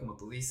a un nivel como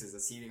tú dices,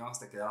 así, digamos,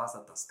 te quedabas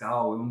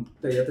atascado, weón,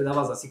 ya te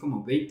dabas así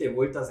como 20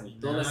 vueltas en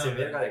toda esa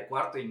verga de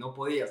cuarto y no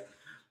podías.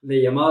 Le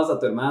llamabas a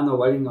tu hermano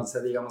o alguien, no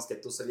sé, digamos que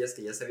tú sabías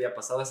que ya se había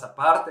pasado esa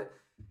parte.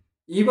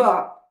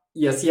 Iba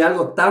y hacía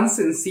algo tan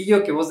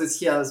sencillo que vos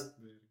decías,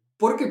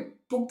 ¿por qué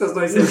putas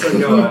no hice eso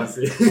yo?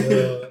 Así.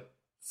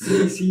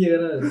 Sí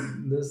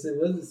llegaron, no sé,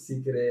 vos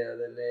sí creo,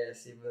 de ley,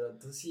 sí, pero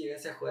tú sí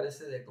llegaste a jugar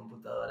ese de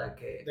computadora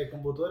que De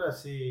computadora,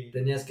 sí.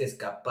 tenías que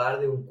escapar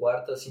de un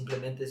cuarto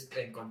simplemente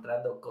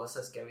encontrando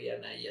cosas que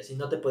habían ahí, así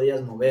no te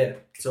podías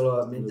mover,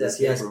 solamente Los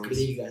hacías escape rooms.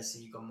 clic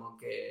así como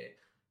que,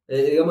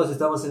 digamos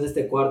estamos en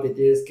este cuarto y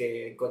tienes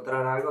que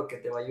encontrar algo que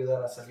te va a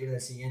ayudar a salir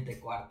del siguiente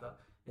cuarto.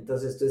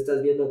 Entonces tú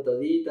estás viendo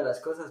toditas las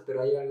cosas,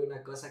 pero hay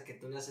alguna cosa que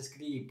tú le haces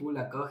clic y pum,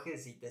 la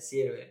coges y te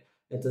sirve.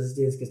 Entonces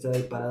tienes que estar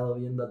ahí parado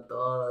viendo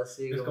todo,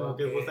 así. Es como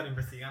que vos están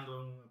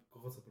investigando una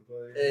cosa por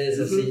todo.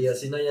 Eso sí, o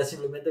si no, ya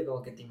simplemente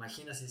como que te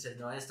imaginas y dices,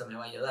 no, esto me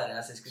va a ayudar,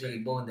 haces clic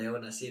y boom, de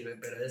una sirve.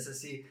 Pero eso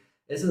sí,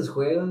 esos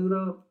juegos,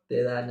 bro,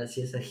 te dan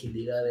así esa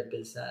agilidad de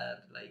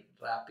pensar like,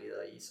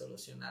 rápido y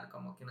solucionar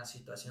como que una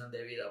situación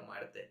de vida o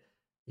muerte.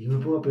 Y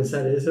me pongo a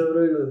pensar eso,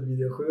 bro, y los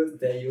videojuegos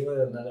te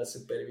ayudan a la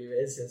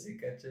supervivencia, ¿sí,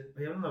 cachas?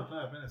 Oye,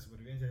 hablando de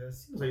supervivencia,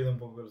 sí nos ayuda un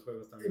poco los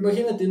juegos también.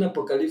 Imagínate un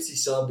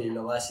apocalipsis zombie,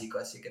 lo básico,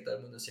 así que todo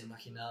el mundo se ha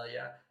imaginado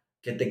ya,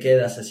 que te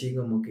quedas así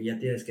como que ya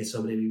tienes que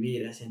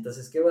sobrevivir, así.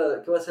 Entonces, ¿qué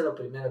va a ser lo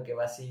primero que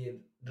vas a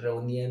ir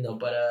reuniendo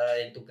para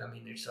en tu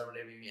camino ir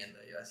sobreviviendo?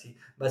 Yo, así,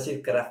 vas a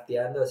ir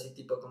crafteando, así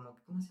tipo como,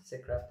 ¿cómo se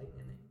dice crafting?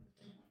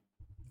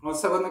 O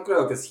sea, bueno,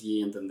 creo que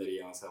sí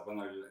entendería, o sea,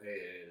 bueno,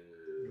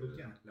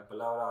 la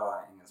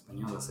palabra en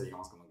español, o sea,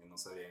 digamos como que no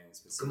sabía en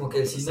específico. Como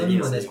que el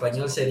sinónimo en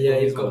español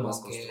sería ir como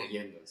que...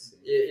 construyendo,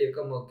 sí. Ir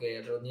como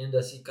que reuniendo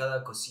así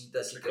cada cosita,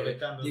 así que,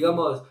 Recolectando,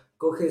 digamos,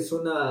 coges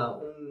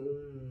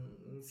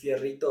un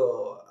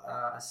fierrito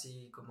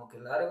así como que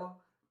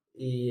largo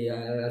y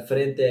al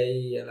frente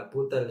ahí en la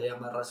punta le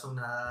amarras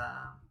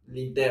una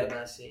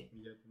linterna así.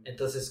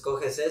 Entonces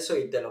coges eso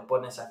y te lo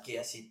pones aquí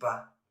así,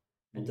 pa.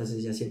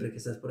 Entonces ya siempre que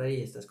estás por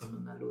ahí estás con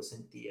una luz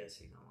en ti,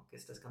 así como que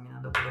estás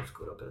caminando por lo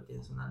oscuro, pero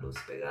tienes una luz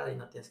pegada y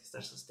no tienes que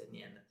estar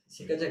sosteniendo.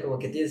 ¿Sí, cacha? Como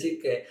que tienes que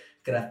ir que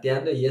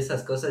crafteando y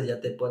esas cosas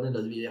ya te ponen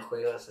los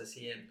videojuegos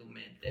así en tu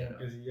mente, bro.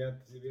 Que si ya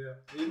te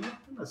sirviera.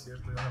 Y no es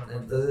cierto.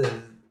 Entonces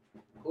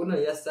uno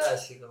ya está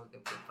así como que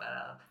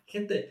preparado.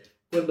 Gente,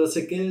 cuando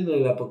se queden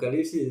en el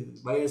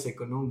apocalipsis, váyase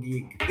con un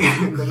geek,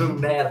 con un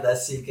nerd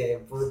así que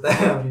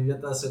puta vivió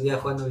toda su vida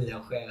jugando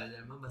videojuegos.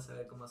 Ya no va a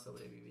saber cómo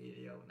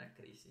sobrevivir a una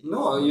crisis.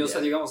 No, y o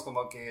sea, digamos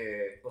como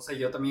que, o sea,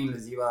 yo también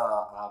les iba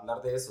a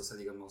hablar de eso, o sea,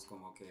 digamos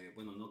como que,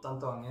 bueno, no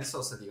tanto en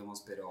eso, o sea,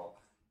 digamos, pero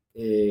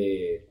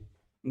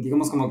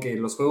digamos como que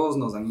los juegos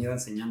nos han ido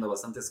enseñando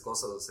bastantes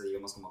cosas, o sea,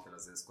 digamos como que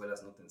las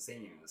escuelas no te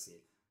enseñan,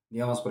 así.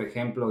 Digamos, por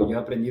ejemplo, yo he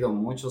aprendido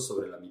mucho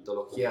sobre la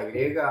mitología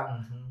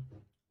griega.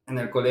 En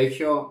el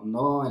colegio,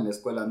 no, en la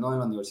escuela, no, en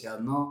la universidad,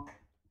 no.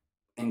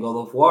 en God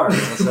of War, o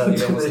sea,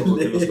 digamos como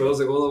que los juegos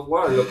de God of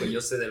War, loco, yo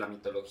sé de la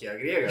mitología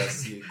griega,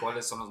 así,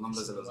 cuáles son los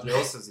nombres de los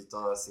dioses y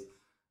todo así.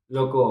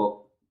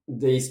 Loco,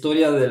 de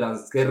historia de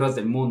las guerras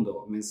del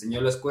mundo, ¿me enseñó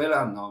la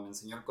escuela? No, ¿me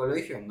enseñó el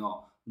colegio?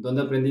 No.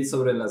 ¿Dónde aprendí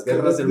sobre las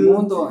guerras del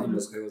mundo? En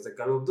los juegos de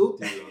Call of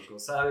Duty, loco,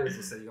 ¿sabes?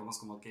 O sea, digamos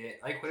como que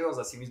hay juegos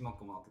así mismo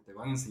como que te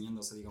van enseñando,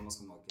 o sea, digamos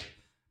como que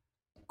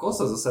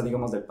cosas, o sea,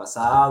 digamos del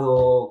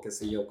pasado, qué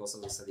sé yo,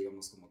 cosas, o sea,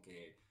 digamos como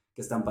que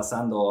están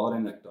pasando ahora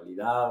en la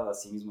actualidad,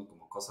 así mismo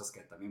como cosas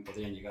que también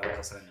podrían llegar a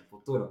pasar en el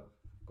futuro,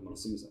 como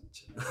los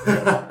Simpsons.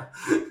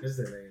 Es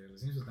de ley, los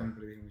Simpsons también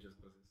predigen muchas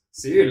cosas.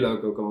 Sí,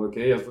 loco, como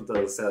que ellos, puta,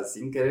 o sea,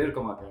 sin querer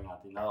como que han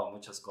atinado a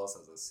muchas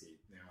cosas así.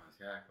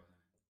 Demasiadas cosas.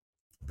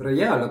 Pero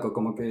ya, loco,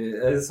 como que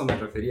a eso me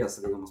refería, o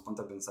sea, digamos,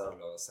 ponte a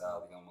pensarlo, o sea,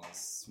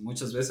 digamos,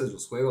 muchas veces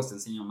los juegos te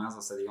enseñan más,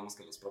 o sea, digamos,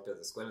 que las propias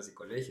escuelas y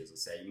colegios, o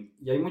sea,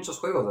 y hay muchos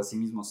juegos así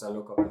mismo, o sea,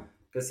 loco,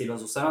 que si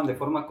los usaran de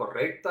forma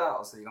correcta,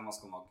 o sea, digamos,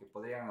 como que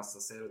podrían hasta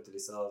ser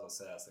utilizados, o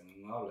sea,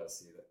 en un aula,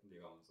 así,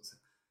 digamos, o sea,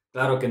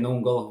 claro que no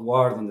un God of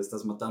War donde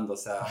estás matando, o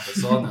sea,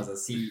 personas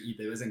así, y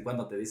de vez en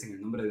cuando te dicen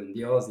el nombre de un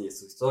dios y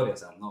su historia, o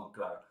sea, no,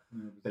 claro.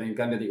 Pero en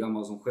cambio,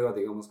 digamos, un juego,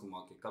 digamos,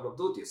 como que Call of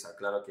Duty, o sea,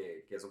 claro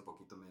que es un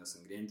poquito medio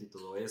sangriento y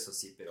todo eso,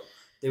 sí, pero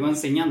te va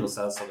enseñando, o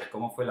sea, sobre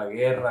cómo fue la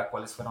guerra,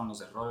 cuáles fueron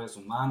los errores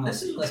humanos.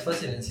 Eso es más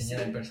fácil de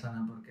enseñar en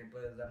persona porque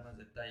puedes dar más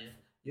detalles.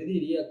 Yo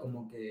diría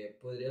como que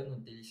podrían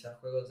utilizar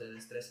juegos de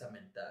destreza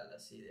mental,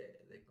 así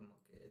de como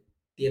que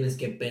tienes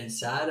que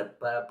pensar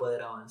para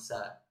poder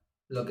avanzar.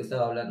 Lo que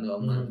estaba hablando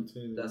Omar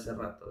de hace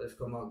rato. Es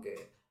como que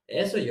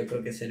eso yo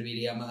creo que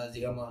serviría más,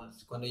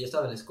 digamos, cuando yo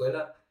estaba en la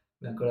escuela,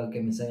 me acuerdo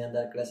que me sabían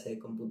dar clase de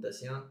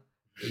computación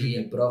y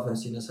el profe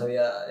si no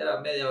sabía, era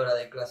media hora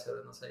de clase,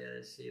 pero no sabía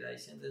decir, ahí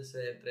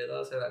siéntense entre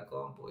dos en la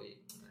compu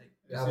y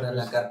abran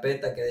la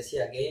carpeta que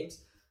decía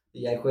games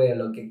y ahí jueguen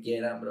lo que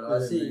quieran, bro.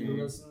 Así,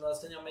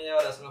 nos tenía media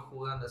hora solo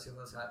jugando, así en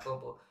la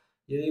compu.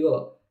 Yo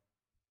digo,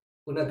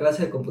 una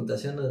clase de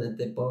computación donde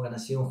te pongan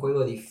así un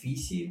juego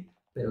difícil,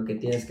 pero que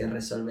tienes que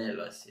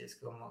resolverlo, así es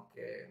como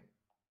que,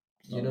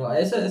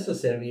 eso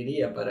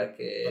serviría para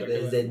que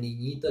desde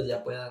niñitos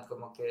ya puedan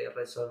como que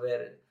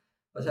resolver,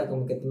 o sea,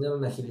 como que tener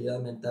una agilidad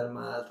mental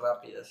más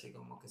rápida, así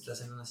como que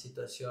estás en una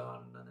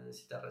situación donde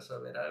necesitas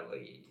resolver algo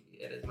y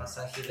eres más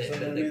ágil en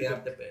vez de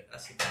quedarte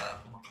así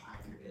para como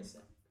que sí.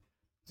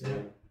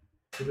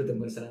 Siempre te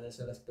muestran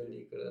eso en las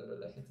películas, ¿no?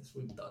 La gente es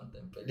muy tonta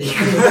en películas.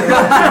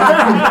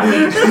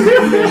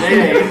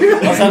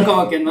 O sea,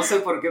 como que no sé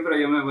por qué, pero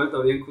yo me he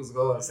vuelto bien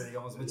juzgado, o sea,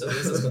 digamos, muchas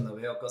veces cuando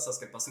veo cosas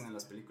que pasan en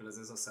las películas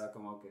de eso, o sea,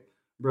 como que,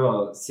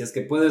 bro, si es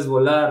que puedes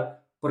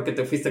volar, ¿por qué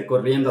te fuiste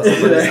corriendo a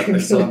salvar a esa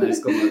persona? Es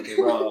como que,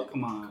 bro,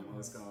 come on,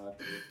 es como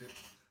que,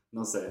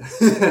 no sé.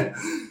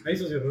 Hay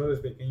esos errores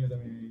pequeños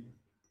también.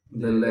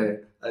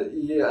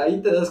 Y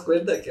ahí te das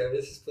cuenta que a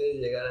veces puedes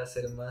llegar a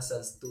ser más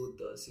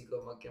astuto, así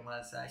como que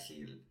más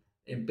ágil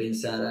en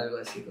pensar algo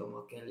así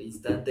como que en el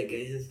instante que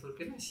dices, ¿por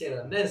qué no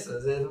hicieron eso? O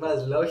sea, es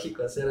más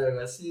lógico hacer algo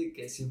así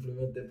que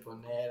simplemente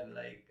poner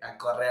a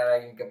correr a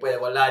alguien que puede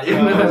volar.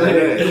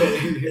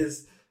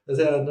 O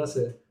sea, no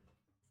sé.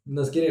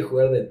 Nos quieren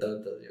jugar de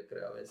tontos, yo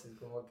creo, a veces,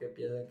 como que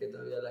piensan que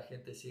todavía la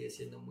gente sigue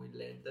siendo muy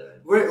lenta.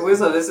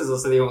 Pues a veces, o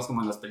sea, digamos,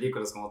 como en las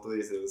películas, como tú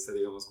dices, o sea,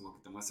 digamos, como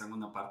que te muestran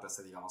una parte, o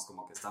sea, digamos,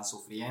 como que están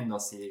sufriendo,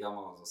 así,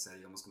 digamos, o sea,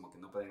 digamos, como que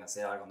no pueden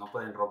hacer algo, no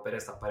pueden romper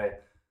esta pared,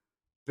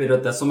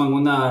 pero te asoman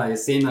una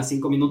escena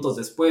 5 minutos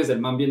después, el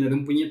man viene de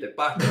un puñete,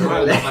 ¡pah!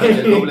 La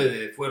pared el doble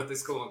de fuerte,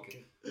 es como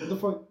que...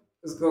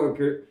 Es como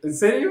que, ¿en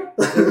serio?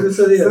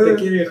 Eso digo, te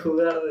quieren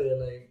jugar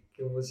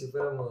como si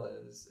fuéramos...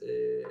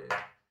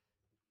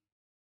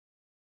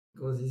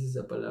 ¿Cómo se dice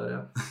esa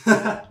palabra?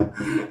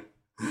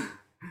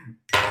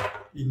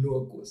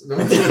 Inocuos, ¿no?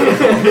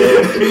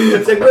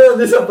 ¿Se acuerdan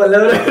de esa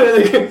palabra?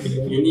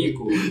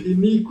 Inicuo.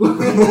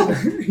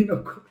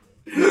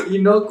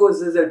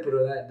 Inocuos es el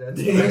plural, ¿no?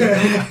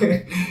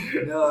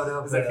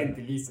 No, es el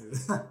gentilicio.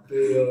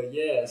 Pero,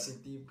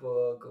 así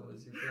tipo, como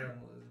si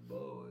fuéramos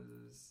bobos,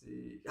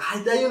 sí.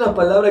 Ay, hay una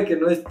palabra que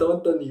no es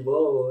tonto ni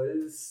bobo,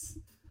 es...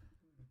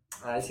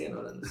 Ay, sigan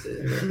hablando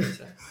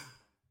ustedes,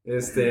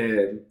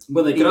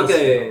 bueno, y creo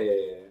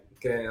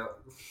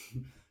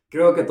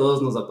que a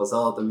todos nos ha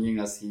pasado también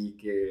así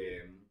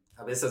que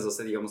a veces, o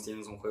sea, digamos,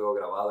 tienes un juego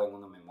grabado en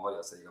una memoria,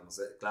 o sea, digamos,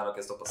 claro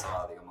que esto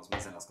pasaba, digamos,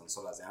 más en las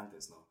consolas de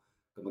antes, ¿no?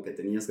 Como que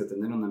tenías que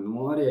tener una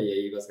memoria y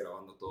ahí ibas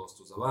grabando todos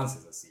tus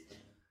avances, así.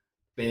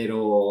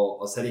 Pero,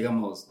 o sea,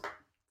 digamos,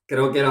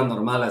 creo que era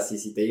normal así,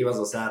 si te ibas,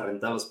 o sea, a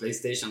rentar los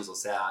PlayStations, o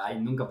sea, ahí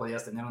nunca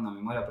podías tener una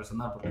memoria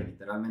personal porque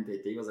literalmente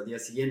te ibas al día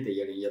siguiente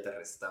y alguien ya te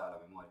resetaba la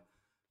memoria.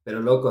 Pero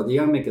loco,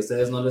 díganme que a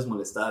ustedes no les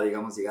molestaba,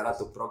 digamos, llegar a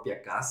tu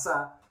propia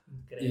casa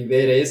y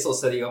ver eso, o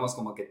sea, digamos,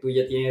 como que tú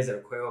ya tienes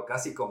el juego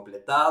casi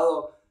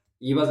completado,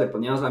 ibas, le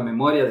ponías la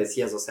memoria,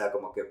 decías, o sea,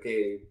 como que, ok,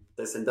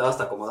 te sentabas,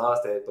 te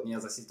acomodabas, te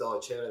ponías así todo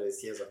chévere,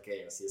 decías, ok,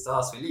 así,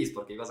 estabas la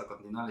porque ibas a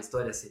continuar la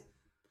historia así.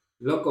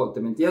 Loco,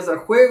 te metías al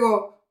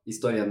juego,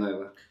 historia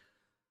nueva.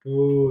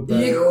 Puta,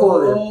 ¡Hijo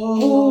de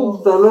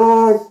puta,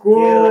 loco!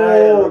 ¡Qué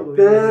raro!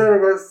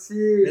 ¡Verga,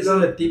 sí! Eso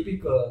es lo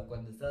típico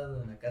cuando estás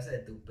en la casa de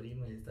tu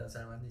primo y estabas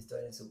armando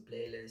historia en su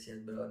play y le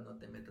decías, bro, no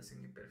te metas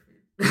en mi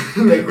perfil.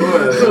 Te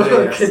juro,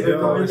 Que así,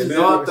 no, como que sí,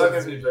 no sí,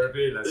 toques sí. mi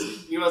perfil,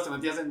 así. Ibas, te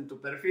metías en tu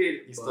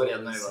perfil,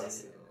 historias Bueno, nuevas.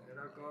 sí.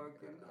 Era como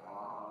que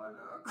no,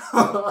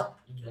 loco.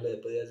 No le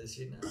podías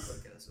decir nada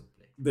porque era su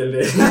play.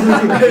 Dele.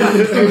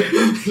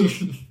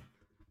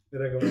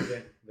 Era como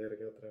que,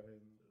 verga, otra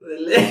vez. De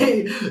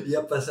ley,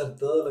 ya pasar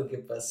todo lo que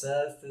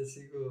pasaste,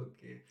 así como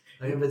que...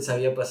 A mí me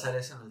sabía pasar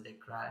eso en los de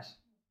Crash,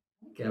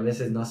 que a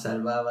veces no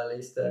salvaba la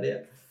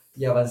historia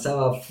y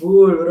avanzaba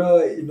full,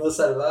 bro, y no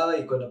salvaba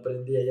y cuando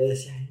aprendía ya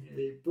decía,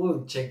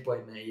 pum,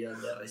 checkpoint ahí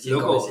donde recién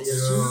Loco, comencé yo.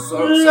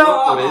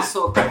 solo por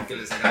eso como que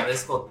les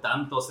agradezco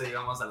tanto, o sea,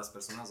 digamos, a las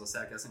personas, o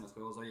sea, que hacen los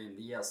juegos hoy en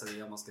día, o sea,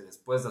 digamos que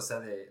después, o sea,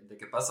 de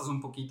que pasas un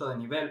poquito de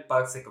nivel,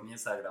 pack se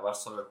comienza a grabar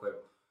solo el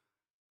juego.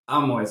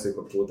 Amo eso,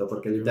 hijo de puta,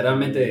 porque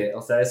literalmente,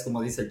 o sea, es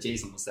como dice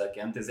Jason, o sea,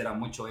 que antes era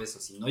mucho eso.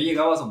 Si no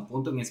llegabas a un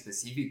punto en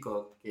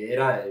específico que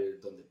era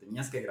el donde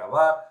tenías que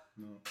grabar,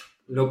 No.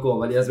 loco,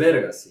 valías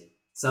vergas, sí.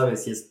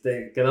 ¿Sabes? Si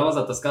quedabas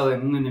atascado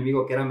en un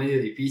enemigo que era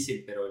medio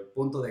difícil, pero el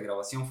punto de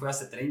grabación fue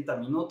hace 30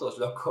 minutos,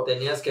 loco.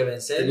 Tenías que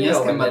vencerle Tenías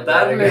o que valer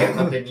matarle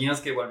verga. o tenías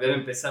que volver a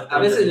empezar. A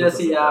veces yo 30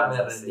 sí minutos ya atrás,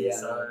 me así, rendía,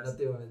 ¿sabes? no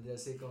te iba a mentir,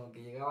 así como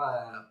que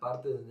llegaba a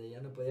parte donde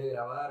ya no podía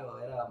grabar o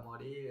era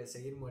morir,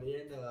 seguir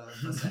muriendo,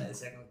 no sé,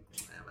 decía como,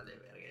 vale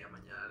verga, ya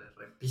mañana le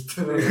repito.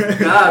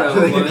 Claro,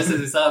 o a veces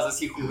estabas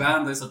así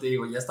jugando, eso te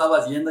digo, ya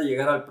estabas yendo a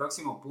llegar al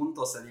próximo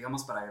punto, o sea,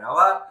 digamos, para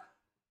grabar,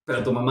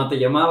 pero tu mamá te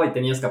llamaba y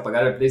tenías que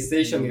apagar el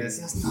PlayStation y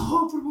decías,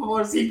 no, por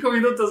favor, 5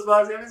 minutos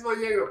más, ya mismo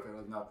llego,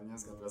 pero no,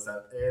 tenías que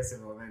pasar ese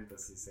momento,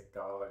 así se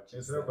acababa el chiste.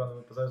 Eso era cuando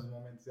me pasaba esos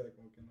momentos, era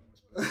como que no.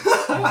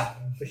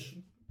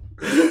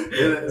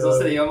 Eso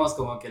sería, digamos,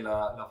 como que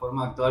la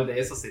forma actual de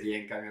eso sería,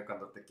 en cambio,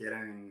 cuando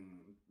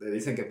te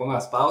dicen que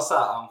pongas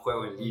pausa a un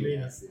juego en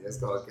línea, así, es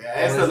como que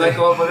esto no hay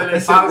como ponerle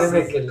Ese pausa.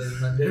 meme que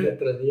les mandé el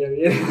otro día,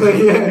 bien,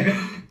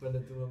 cuando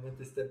tu mamá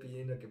te está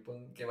pidiendo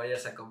que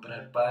vayas a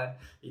comprar pan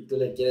y tú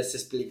le quieres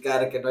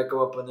explicar que no hay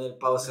como poner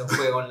pausa en un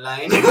juego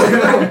online.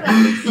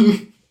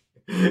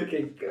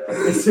 Qué caro.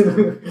 Eso sí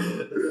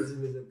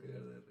me hizo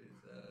cagar de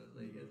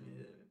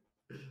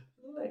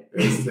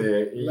risa.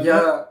 Y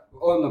ya,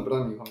 oh no,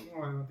 perdón, hijo.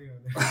 No, tío.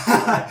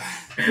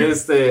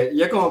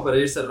 Ya como para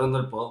ir cerrando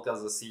el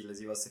podcast, así, les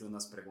iba a hacer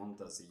unas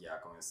preguntas y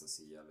ya con esto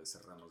sí, ya les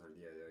cerramos el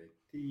día de hoy.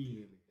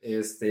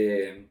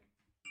 Sí.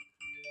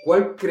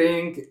 ¿Cuál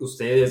creen que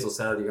ustedes, o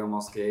sea,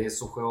 digamos que es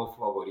su juego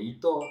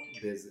favorito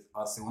desde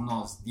hace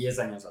unos 10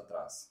 años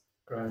atrás?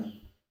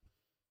 Crash.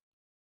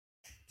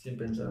 Sin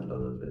pensarlo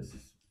dos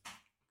veces.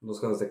 ¿Los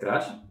juegos de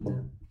Crash?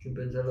 Sin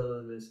pensarlo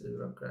dos veces,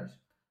 bro, Crash.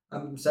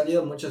 Han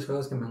salido muchos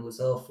juegos que me han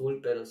gustado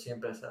full, pero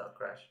siempre ha estado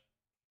Crash.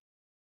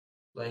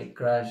 Like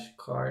Crash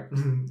Kart.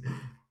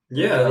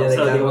 Yeah, Había o de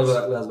sea, digamos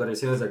carros. las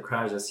versiones de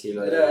Crash, así,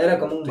 Era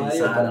como un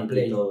Mario para Insanity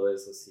Play. y todo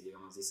eso, sí,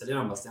 digamos, y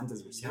salieron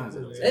bastantes versiones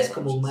de los Es Crash,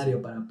 como un sí.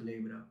 Mario para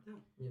Play, bro.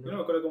 Yo no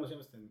me acuerdo cómo se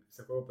llama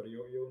este juego, pero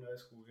yo una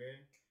vez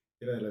jugué,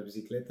 era de las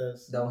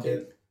bicicletas.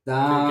 Downhill. Que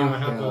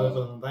bajaba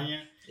por la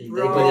montaña. Y ahí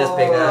Bro, podías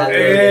pegar.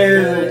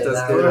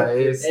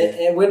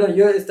 Bueno,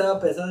 yo estaba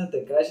pensando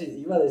entre Crash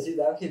y iba a decir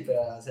Downhill,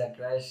 pero o sea,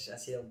 Crash ha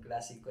sido un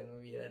clásico en mi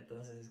vida,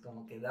 entonces es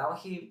como que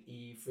Downhill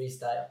y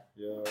Freestyle.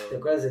 ¿Te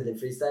acuerdas del de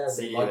Freestyle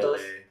Sí, de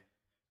motos?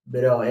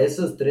 Pero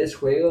esos tres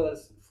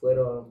juegos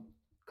fueron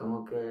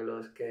como que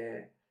los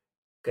que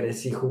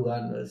crecí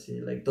jugando, así,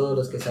 like, todos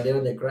los que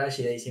salieron de Crash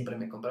y de ahí siempre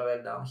me compraba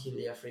el Downhill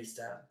y el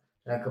Freestyle.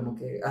 Era como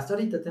que, hasta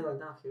ahorita tengo el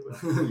Downhill, bro.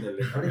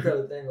 Ahorita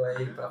lo tengo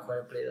ahí para jugar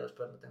el Play 2,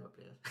 pero no tengo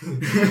Play 2.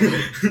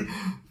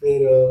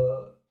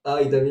 Pero,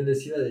 y también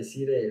les iba a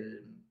decir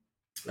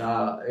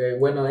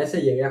bueno,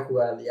 ese llegué a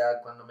jugar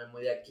ya cuando me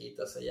mudé aquí,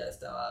 entonces ya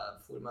estaba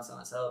full más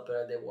avanzado,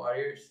 pero el de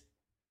Warriors,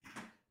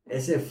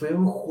 ese fue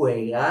un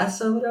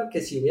juegazo, bro,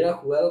 que si hubiera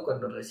jugado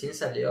cuando recién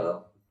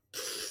salió,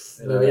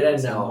 me hubiera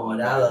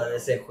enamorado de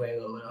ese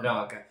juego, bro. Era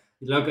bacán.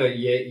 Y loco,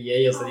 y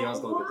ellos, digamos,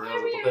 como que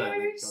teníamos un poco de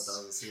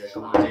anécdotas, así, de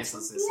cómo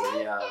Jason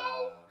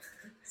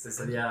se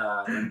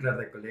solía entrar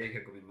de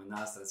colegio con mi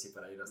manastra, así,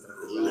 para ir a estar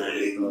jugando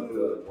y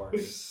todo de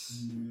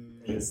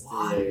Warriors.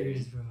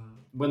 Warriors, bro.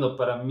 Bueno,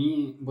 para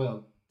mí,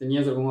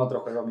 ¿tenías algún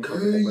otro juego, amigo, que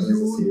te acuerdas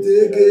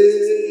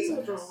así?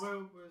 Otro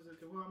juego, pues, el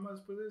que jugaba más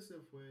después de ese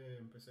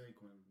empecé ahí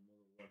con el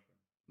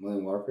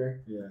Modern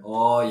Warfare. Yeah.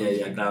 Oh,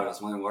 ya, claro,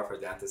 los Modern Warfare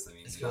de antes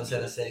también. Xbox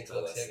era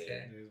Xbox, sí.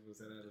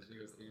 Después eran los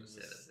viejos tiempos.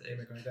 Xbox.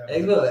 Me conectaba.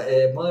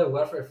 Xbox, Modern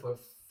Warfare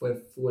fue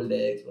full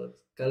de Xbox.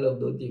 Call of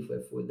Duty fue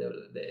full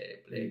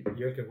de Play.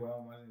 Yo el que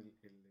jugaba más el de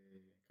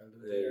Call of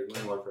Duty.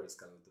 Modern Warfare es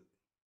Call of Duty.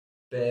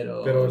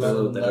 Pero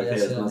 ¿te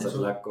refieres más a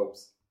Black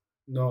Ops?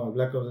 No,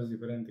 Black Ops es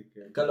diferente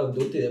que Call of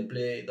Duty de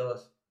Play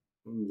 2.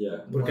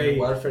 Ya. Modern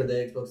Warfare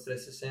de Xbox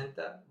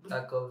 360,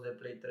 Black Ops de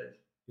Play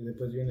 3. Y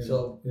después viene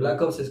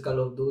Black Ops es Call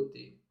of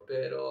Duty,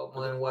 pero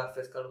Modern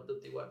Warfare es Call of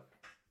Duty igual.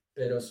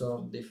 Pero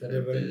son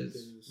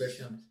diferentes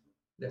versiones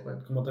de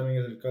juego. Como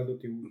también es el Call of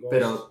Duty Ghost.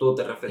 Pero tú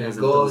te refieres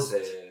El Ghost.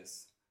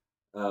 entonces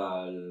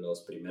a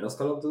los primeros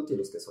Call of Duty,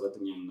 los que solo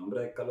tenían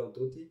nombre de Call of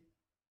Duty.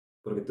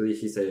 Porque tú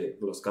dijiste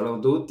los Call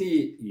of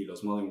Duty y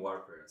los Modern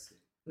Warfare, así.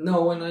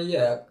 No, bueno,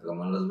 ya,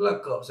 como los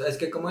Black Ops. Es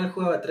que como él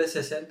jugaba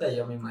 360,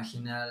 yo me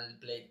imaginaba el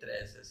Play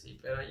 3, así,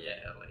 pero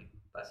ya, like,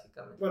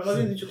 básicamente. Bueno, más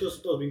bien dicho,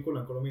 todos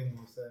vinculan con lo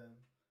mismo. O sea,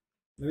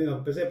 lo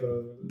mismo PC,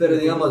 pero. Pero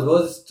digamos,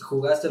 vos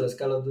jugaste los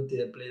Call of Duty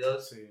de Play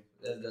 2, Sí.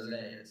 es de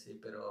ley, sí,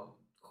 pero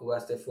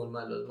jugaste full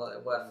mal los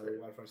Modern Warfare.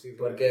 Warfare, sí,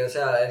 Porque, o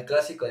sea, el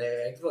clásico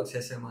de Xbox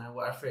es el Modern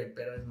Warfare,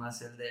 pero es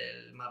más el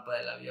del mapa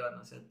del avión,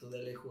 o sea, tú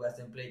de ley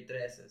jugaste en Play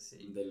 3,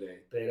 así. De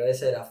ley. Pero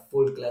ese era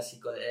full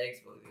clásico de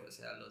Xbox, o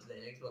sea, los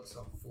de Xbox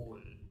son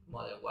full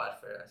Modern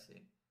Warfare,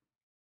 así.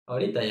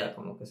 Ahorita ya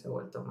como que se ha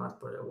vuelto más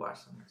por el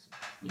Warzone, así.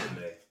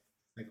 De ley.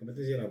 La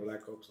competencia era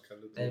Black Ops.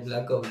 El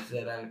Black Ops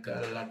era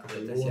la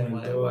competencia de uno,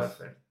 Modern dos.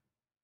 Warfare.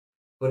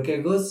 Porque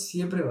el Ghost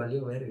siempre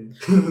valió verga. Y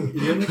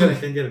yo nunca le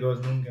entendí el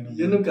Ghost, nunca.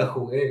 Yo nunca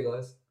jugué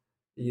Ghost.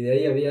 Y de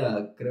ahí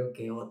había, creo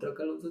que otro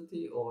Call of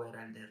Duty o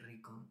era el de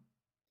Rico.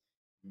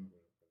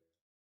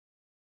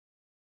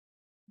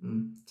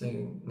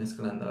 Estoy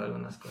mezclando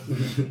algunas cosas.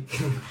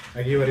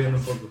 Aquí variando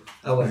un poco.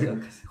 Aguas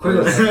locas.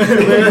 Juegos.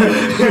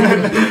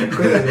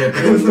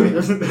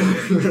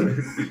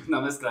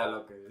 Una mezcla de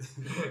lo que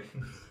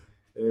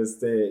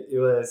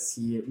iba a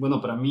decir,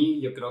 bueno, para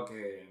mí yo creo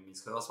que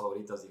mis juegos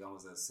favoritos,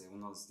 digamos, de hace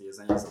unos 10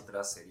 años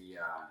atrás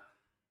sería,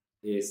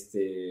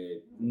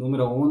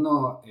 número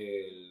uno,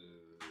 el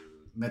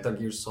Metal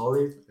Gear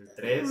Solid, el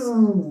 3.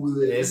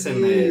 Ese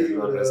me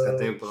lo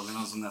rescaté por lo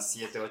menos unas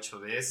 7, 8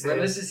 veces.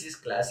 Bueno, ese sí es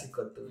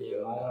clásico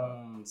tuyo.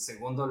 En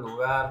segundo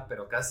lugar,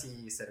 pero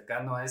casi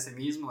cercano a ese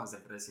mismo, es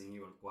el Resident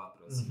Evil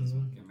 4. Así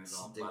que me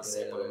lo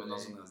pasé por lo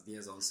menos unas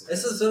 10, 11 veces.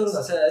 Esos son,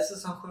 o sea,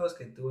 esos son juegos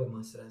que tú me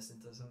mostraste,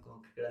 entonces son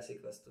como que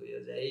clásicos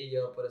tuyos. De ahí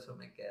yo por eso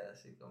me quedo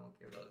así como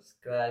que los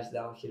Crash,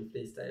 Downhill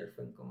Freestyle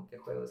fueron como que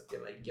juegos que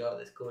like, yo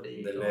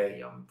descubrí y como que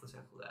yo me puse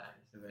a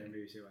jugar. Yo también me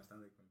vicié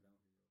bastante con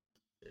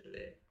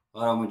Downhill.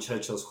 Ahora,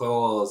 muchachos,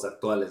 juegos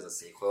actuales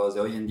así, juegos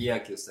de hoy en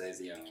día que ustedes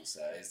digan, o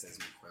sea, este es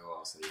mi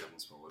juego, o sea,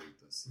 digamos,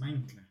 favorito. Así.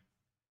 Minecraft.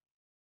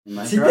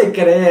 Sí te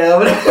creo,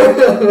 bro.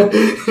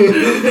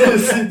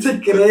 Sí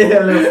te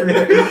creo, loco.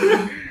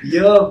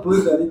 Yo,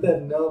 puto,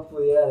 ahorita no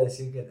pudiera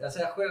decir que... O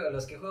sea, juego,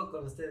 los que juego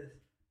con ustedes.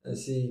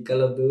 Así,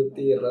 Call of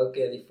Duty,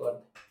 Rocket y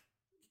Fortnite.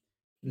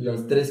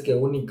 Los tres que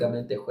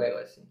únicamente juego,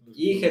 así.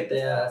 Y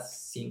GTA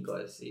 5,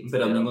 así.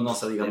 Pero ninguno, o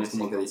sea, digamos,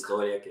 como que de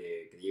historia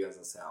que digas,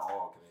 o sea,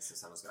 que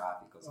veces a los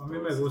gráficos. A mí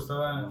me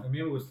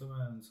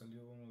gustaban,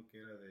 salió uno que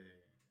era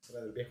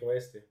del viejo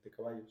Este, de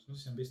caballos. No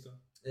sé si han visto.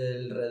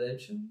 El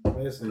Redemption.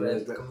 Ese.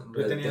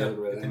 Yo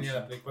tenía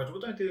la Play 4. Yo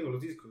también tengo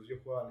los discos. Yo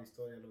jugaba la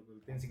historia, loco.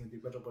 El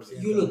 54%.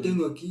 Yo lo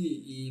tengo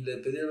aquí y le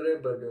pedí a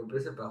Brian para que me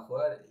preste para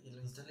jugar. Y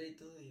lo instalé y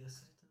todo. Y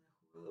hasta ahorita no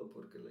he jugado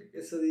porque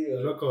eso digo.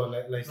 Loco,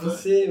 la historia. No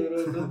sé, bro.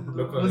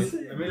 Loco, no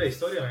sé. A mí la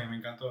historia me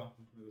encantó.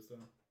 Me gustó.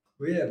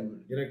 Voy a.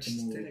 Era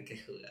como... Tengo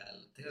que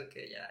jugarlo. Tengo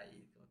que ya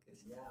ir. Como que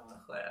ya voy a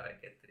jugar a ver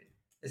qué te.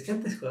 Es que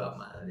antes jugaba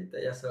más.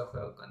 Ahorita ya solo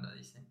juego cuando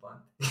dicen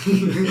ponte.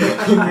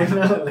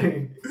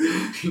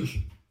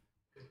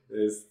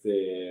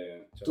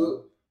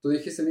 Tú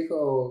dijiste,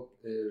 mijo,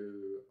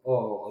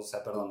 o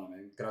sea,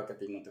 perdóname, creo que a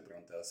ti no te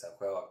pregunté, o sea,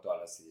 juego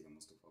actual, así,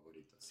 digamos, tu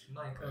favorito. Así.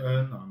 No,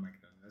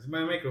 Minecraft.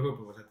 Minecraft juego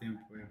por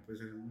pasatiempo.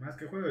 Pues más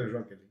que juego es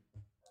Rocket League.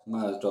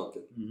 Más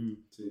Rocket.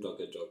 Sí.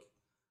 Rocket.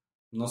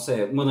 No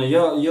sé, bueno,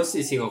 yo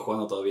sí sigo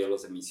jugando todavía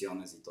los de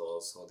misiones y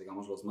todos, o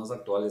digamos, los más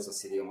actuales,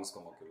 así, digamos,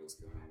 como que los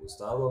que me han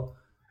gustado.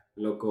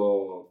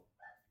 Loco,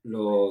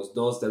 los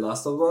dos de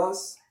Last of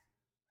Us.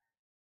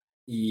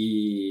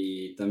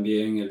 Y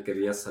también el que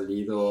había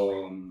salido...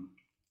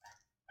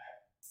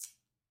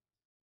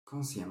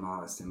 ¿Cómo se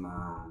llamaba este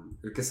man?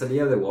 El que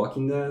salía de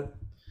Walking Dead.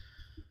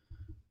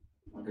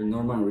 El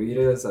Norman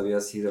Reedus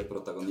había sido el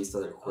protagonista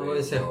del juego.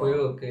 Ese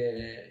juego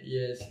que...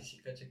 Sí,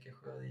 caché qué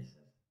juego dices.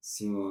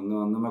 Sí,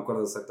 no me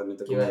acuerdo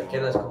exactamente cómo... Que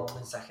eras como un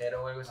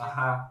mensajero o algo así.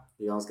 Ajá,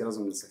 digamos que eras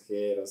un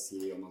mensajero, así,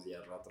 digamos, y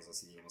a ratos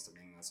así, digamos,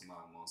 también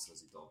asomaban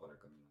monstruos y todo por el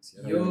camino.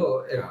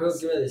 Yo, el juego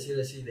que iba a decir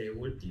así de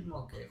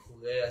último que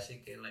jugué,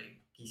 así que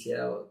like,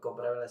 quisiera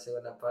comprar la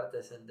segunda parte,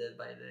 es el Dead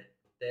by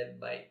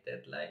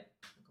Deadlight.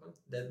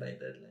 Dead by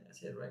Deadlight,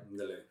 así es, right?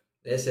 Dale.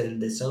 Es el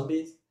de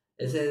zombies.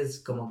 Ese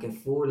es como que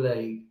full,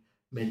 like,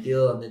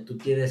 metido donde tú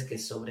tienes que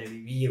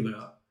sobrevivir,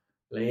 bro.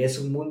 Like, es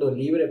un mundo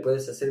libre,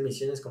 puedes hacer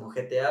misiones como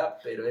GTA,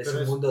 pero es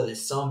un mundo de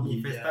zombies.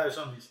 Infestado de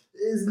zombies.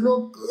 Es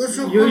loco.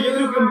 Yo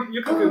creo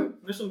que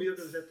no es un video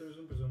que tú eres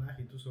un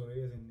personaje y tú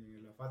sobrevives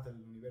en la fata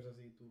del universo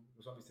así,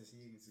 los zombies te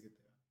siguen, etc.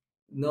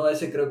 No,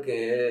 ese creo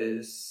que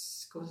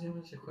es... ¿Cómo se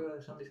llama ese juego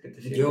de zombies que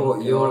te siguen?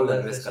 Yo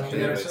le rescaté.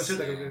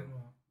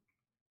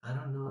 I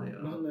don't know, yo.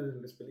 No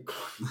les película.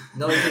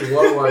 No, es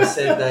World War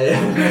Z,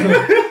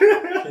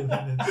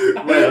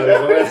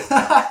 Bueno,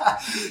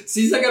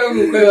 sí sacaron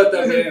un juego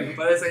también.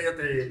 Parece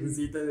que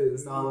sí te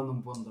estaba dando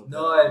un punto.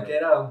 No, el que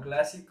era un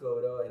clásico,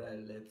 bro, era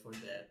el Left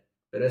 4 Dead.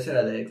 Pero ese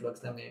era de Xbox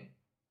también.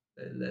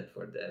 El Left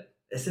 4 Dead.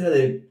 Ese era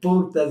de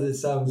putas de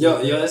zombies. Yo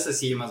ese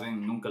sí, más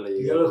bien, nunca lo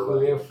llegué. Yo lo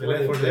jugué full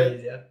de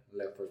plays, ya.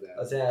 Left 4 Dead.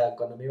 O sea,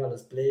 cuando me iba a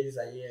los plays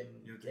ahí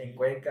en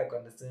Cuenca,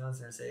 cuando estuvimos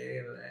en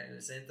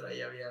el centro,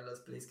 ahí había los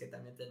plays que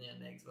también tenían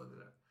Xbox,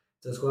 bro.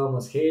 Entonces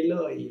jugábamos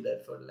Halo y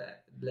Left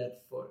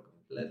 4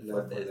 Dead.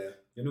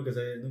 Yo nunca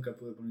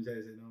pude pronunciar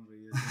ese nombre.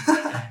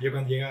 Yo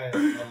cuando llegaba,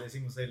 le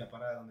decimos ahí la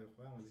parada donde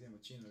jugábamos,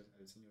 decíamos chino al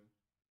señor.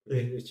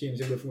 Es chino,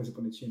 siempre fuimos se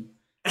pone chino.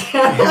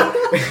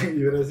 Y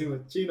le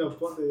decimos, chino,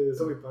 ponte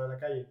zombie para la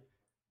calle.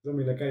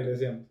 Zombie en la calle, le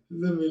decíamos.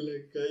 Zombie en la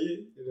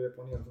calle. Y le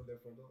poníamos un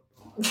teléfono.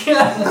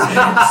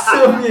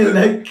 Zombie en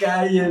la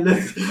calle.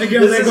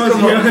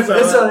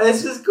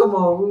 Eso es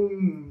como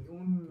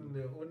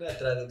una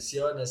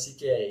traducción así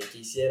que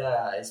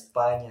hiciera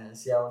España,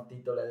 hacía un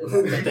título de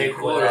una Te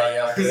juro,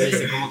 ya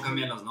dice cómo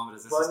cambian los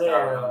nombres. Pone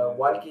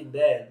Walking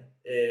Dead,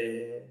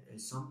 el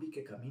zombie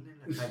que camina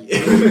en la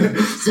calle.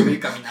 Zombie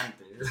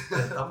caminante. El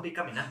zombie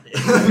caminante.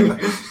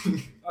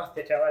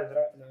 Hostia, chaval,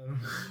 no.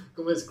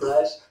 ¿Cómo es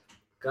Crash?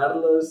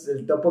 Carlos,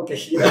 el topo que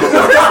gira.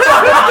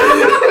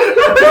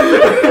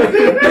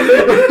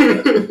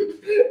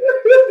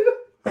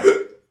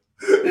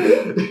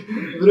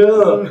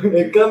 Bro,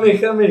 el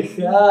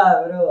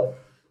Kamehameha, bro.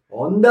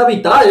 Onda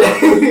vital.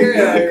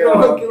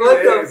 Como que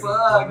what the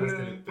fuck, bro.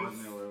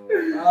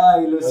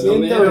 Ay, lo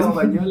siento,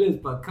 españoles,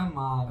 pa'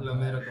 cama. Lo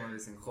mero como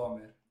dicen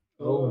Homer.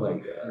 Oh my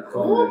god.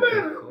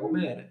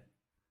 Homer.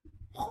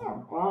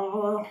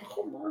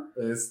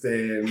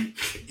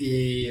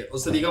 Y, o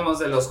sea, digamos,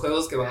 de los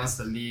juegos que van a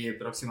salir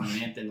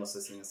próximamente, no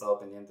sé si han estado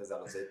pendientes de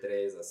los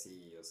E3,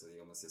 así, o sea,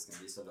 digamos, si es que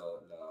han visto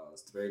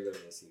los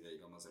trailers, así,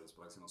 digamos, de los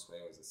próximos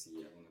juegos,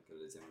 así, alguno que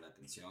les llame la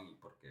atención y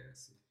por qué,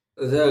 así.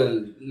 O sea,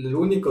 el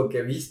único que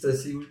he visto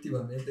así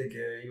últimamente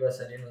que iba a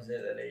salir, no sé,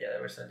 de ya de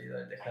haber salido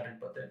el de Harry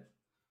Potter.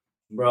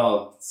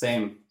 Bro,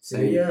 same. Se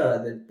veía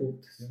del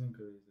puto. Yo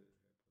nunca vi eso.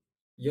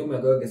 Yo me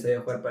acuerdo que se iba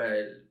a jugar para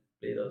el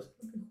Play 2.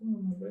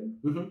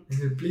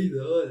 El Play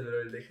 2,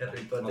 pero el de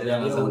Harry Potter.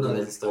 Había uno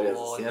de historias,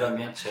 sí, eran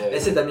bien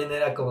chéveres. Ese también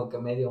era como que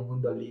medio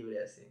mundo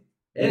libre, así.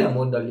 Era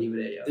mundo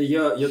libre, yo. Y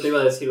yo te iba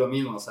a decir lo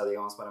mismo, o sea,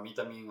 digamos, para mí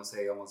también, o sea,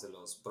 digamos, de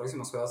los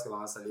próximos juegos que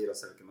van a salir, o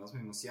sea, el que más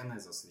me emociona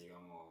es, o sea,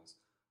 digamos,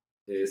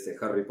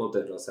 Harry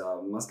Potter, o sea,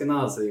 más que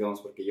nada, o sea,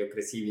 digamos, porque yo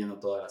crecí viendo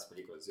todas las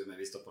películas, yo me he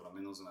visto por lo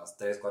menos unas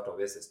 3-4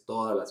 veces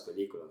todas las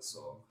películas,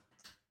 o...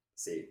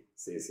 Sí,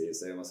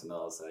 estoy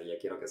emocionado, o sea, ya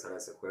quiero que salga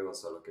ese juego,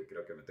 solo que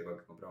creo que me tengo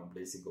que comprar un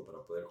Play 5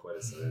 para poder jugar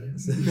esa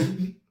vez.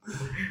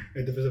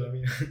 Ahí te pesa la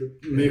mía.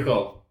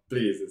 Mijo,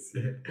 please,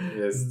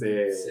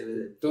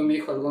 tú,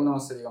 mijo, alguno,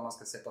 digamos,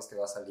 que sepas que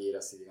va a salir,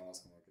 así, digamos,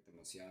 como que te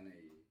emocione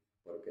y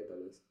por qué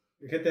tal vez.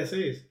 ¿El GTA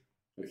 6?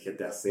 El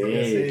GTA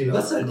 6. ¿Va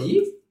a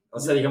salir? O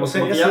sea, digamos,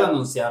 como que ya lo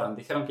anunciaron,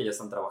 dijeron que ya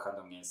están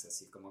trabajando en ese,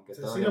 así, como que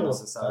todavía no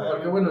se sabe.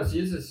 Porque bueno,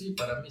 si es así,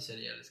 para mí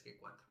sería el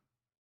SK4.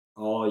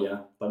 Oh,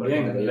 ya,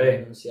 también, de lo ley.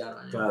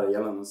 anunciaron. Claro, ya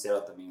lo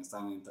anunciaron también,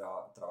 están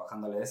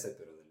trabajándole ese,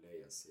 pero de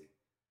ley, así.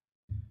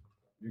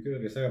 Yo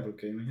creo que salga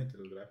porque imagínate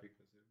los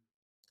gráficos.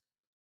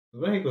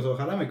 Los gráficos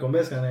ojalá me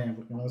convenzcan,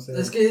 porque no sé.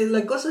 Es que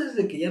la cosa es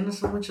de que ya no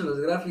son mucho los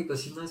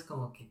gráficos, sino es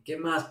como que, ¿qué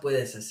más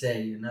puedes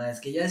hacer? ¿No?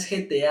 Es que ya es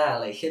GTA,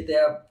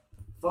 GTA,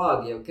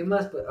 fuck, yo, ¿qué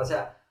más? O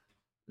sea,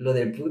 lo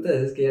del putas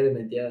es que ya le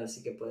metieron,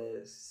 así que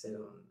puedes ser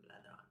un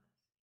ladrón.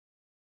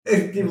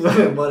 Es tipo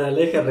de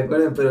moraleja,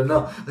 recuerden, pero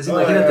no. O sea,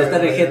 imagínate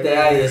estar en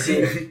GTA y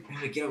decir,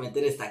 me quiero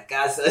meter a esta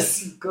casa,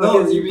 así,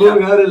 coges y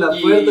pum, abre la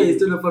puerta y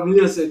está la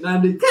familia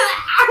cenando y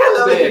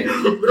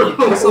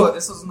eso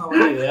es una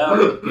buena idea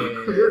porque...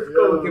 Es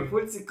como que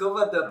fue el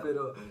psicópata,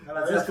 pero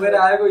si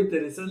fuera algo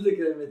interesante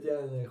que le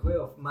metieran en el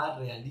juego, más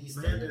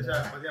realista. Imagínate, o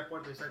sea, pasé a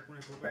puerta y sale con una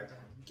escopeta.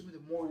 ¿Qué me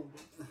demora?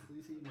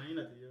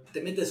 Imagínate yo.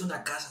 Te metes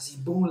una casa así,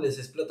 boom, les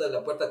explota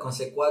la puerta con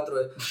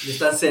C4 y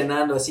están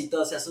cenando así,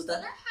 todos se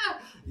asustan. ¡Ah!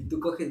 Y tú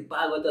coges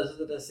pago, te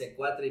asustas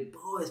C4 y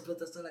 ¡pum!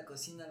 Explotas toda la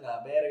cocina a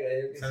la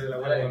verga. Sale la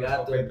el abuela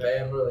gato, con la el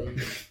perro y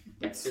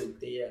su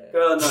tía.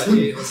 Pero no,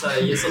 o sea,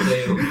 y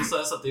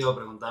justo eso te iba a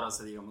preguntar, o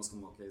sea, digamos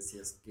como que si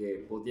es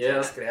que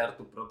pudieras crear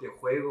tu propio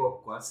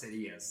juego, ¿cuál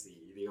serías?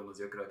 Y digamos,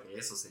 yo creo que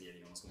eso sería,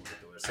 digamos, como que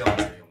tu versión, o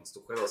sea, digamos,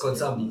 tu juego con sería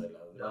zombie. uno de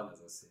las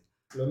dramas, así.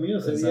 Lo mío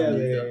sería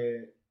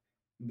de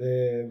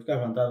buscar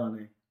fantasmas,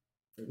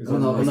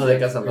 Uno de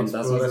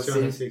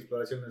cazafantasmas,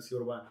 exploración así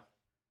urbana.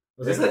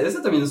 O sea,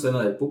 ese también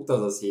suena de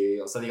putos, así,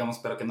 o sea, digamos,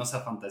 pero que no sea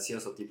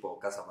fantasioso tipo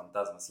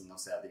cazafantasmas, sino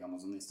sea,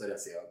 digamos, una historia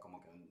así,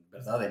 como que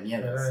verdad de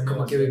miedo. Así,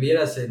 como que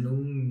vivieras en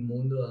un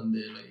mundo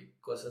donde hay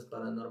cosas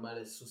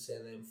paranormales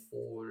suceden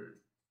full,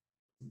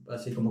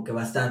 así como que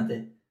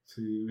bastante.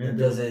 Sí,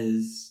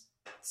 entonces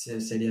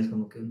serías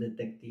como que un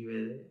detective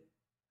de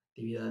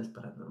actividades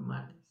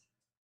paranormales.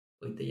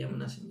 Hoy te llama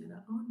una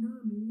señora, oh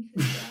no, mi hija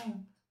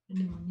está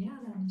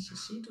endemoniada,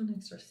 necesito un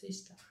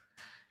exorcista.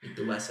 Y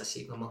tú vas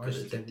así como que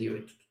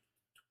detective.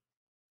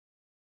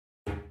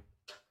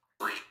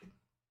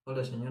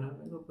 Hola señora,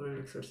 vengo por el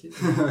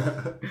exorcismo.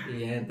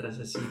 Y entras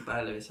así,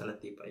 le ves a la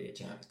tipa y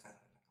echan a la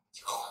cara.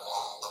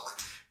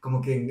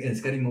 Como que en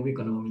Scary Movie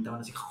cuando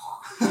vomitaban así.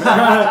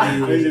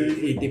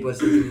 y tipo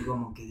así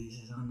como que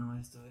dices, oh no,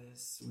 esto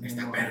es un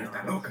esta perra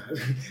está loca.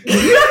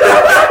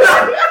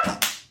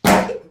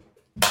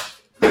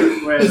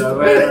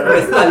 Bueno,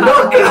 está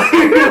loca.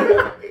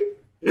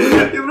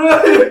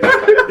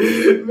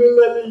 Me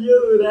la leyó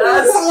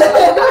Durazo.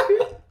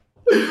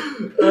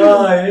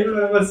 Ay, no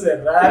me va a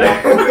cerrar.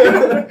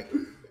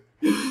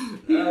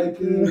 Ay,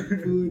 qué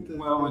puta.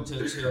 Bueno,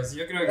 muchachos,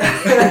 yo creo que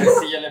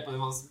sí, ya le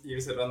podemos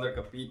ir cerrando el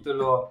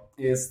capítulo.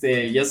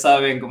 Ya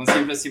saben, como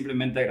siempre,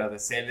 simplemente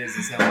agradecerles,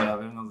 por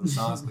habernos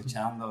estado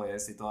escuchando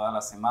y todas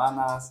las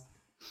semanas.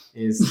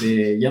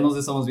 Ya nos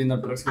estamos viendo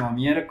el próximo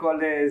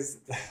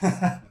miércoles.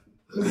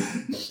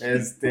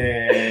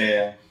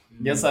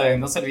 Ya saben,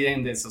 no se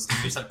olviden de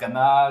suscribirse al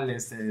canal, de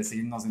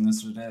seguirnos en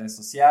nuestras redes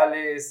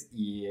sociales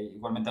y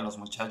igualmente a los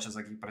muchachos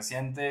aquí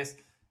presentes.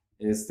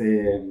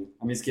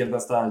 A mi izquierda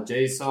está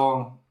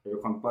Jason,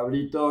 Juan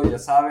Pablito, ya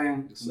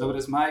saben, mi nombre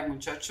es Mike,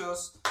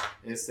 muchachos.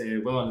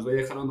 Bueno, les voy a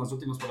dejar unas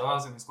últimas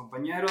palabras de mis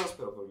compañeros,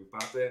 pero por mi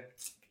parte,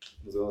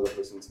 nos vemos la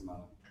próxima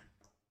semana.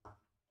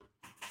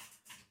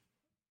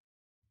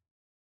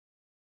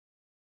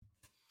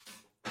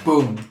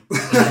 ¡Pum!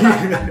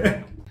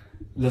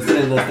 Los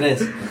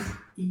tres.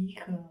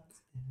 Hijos.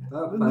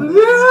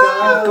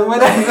 ¿Cómo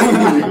era?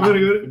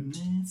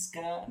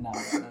 No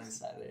me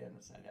sale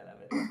a la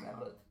verdad,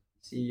 perro.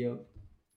 Sí, yo.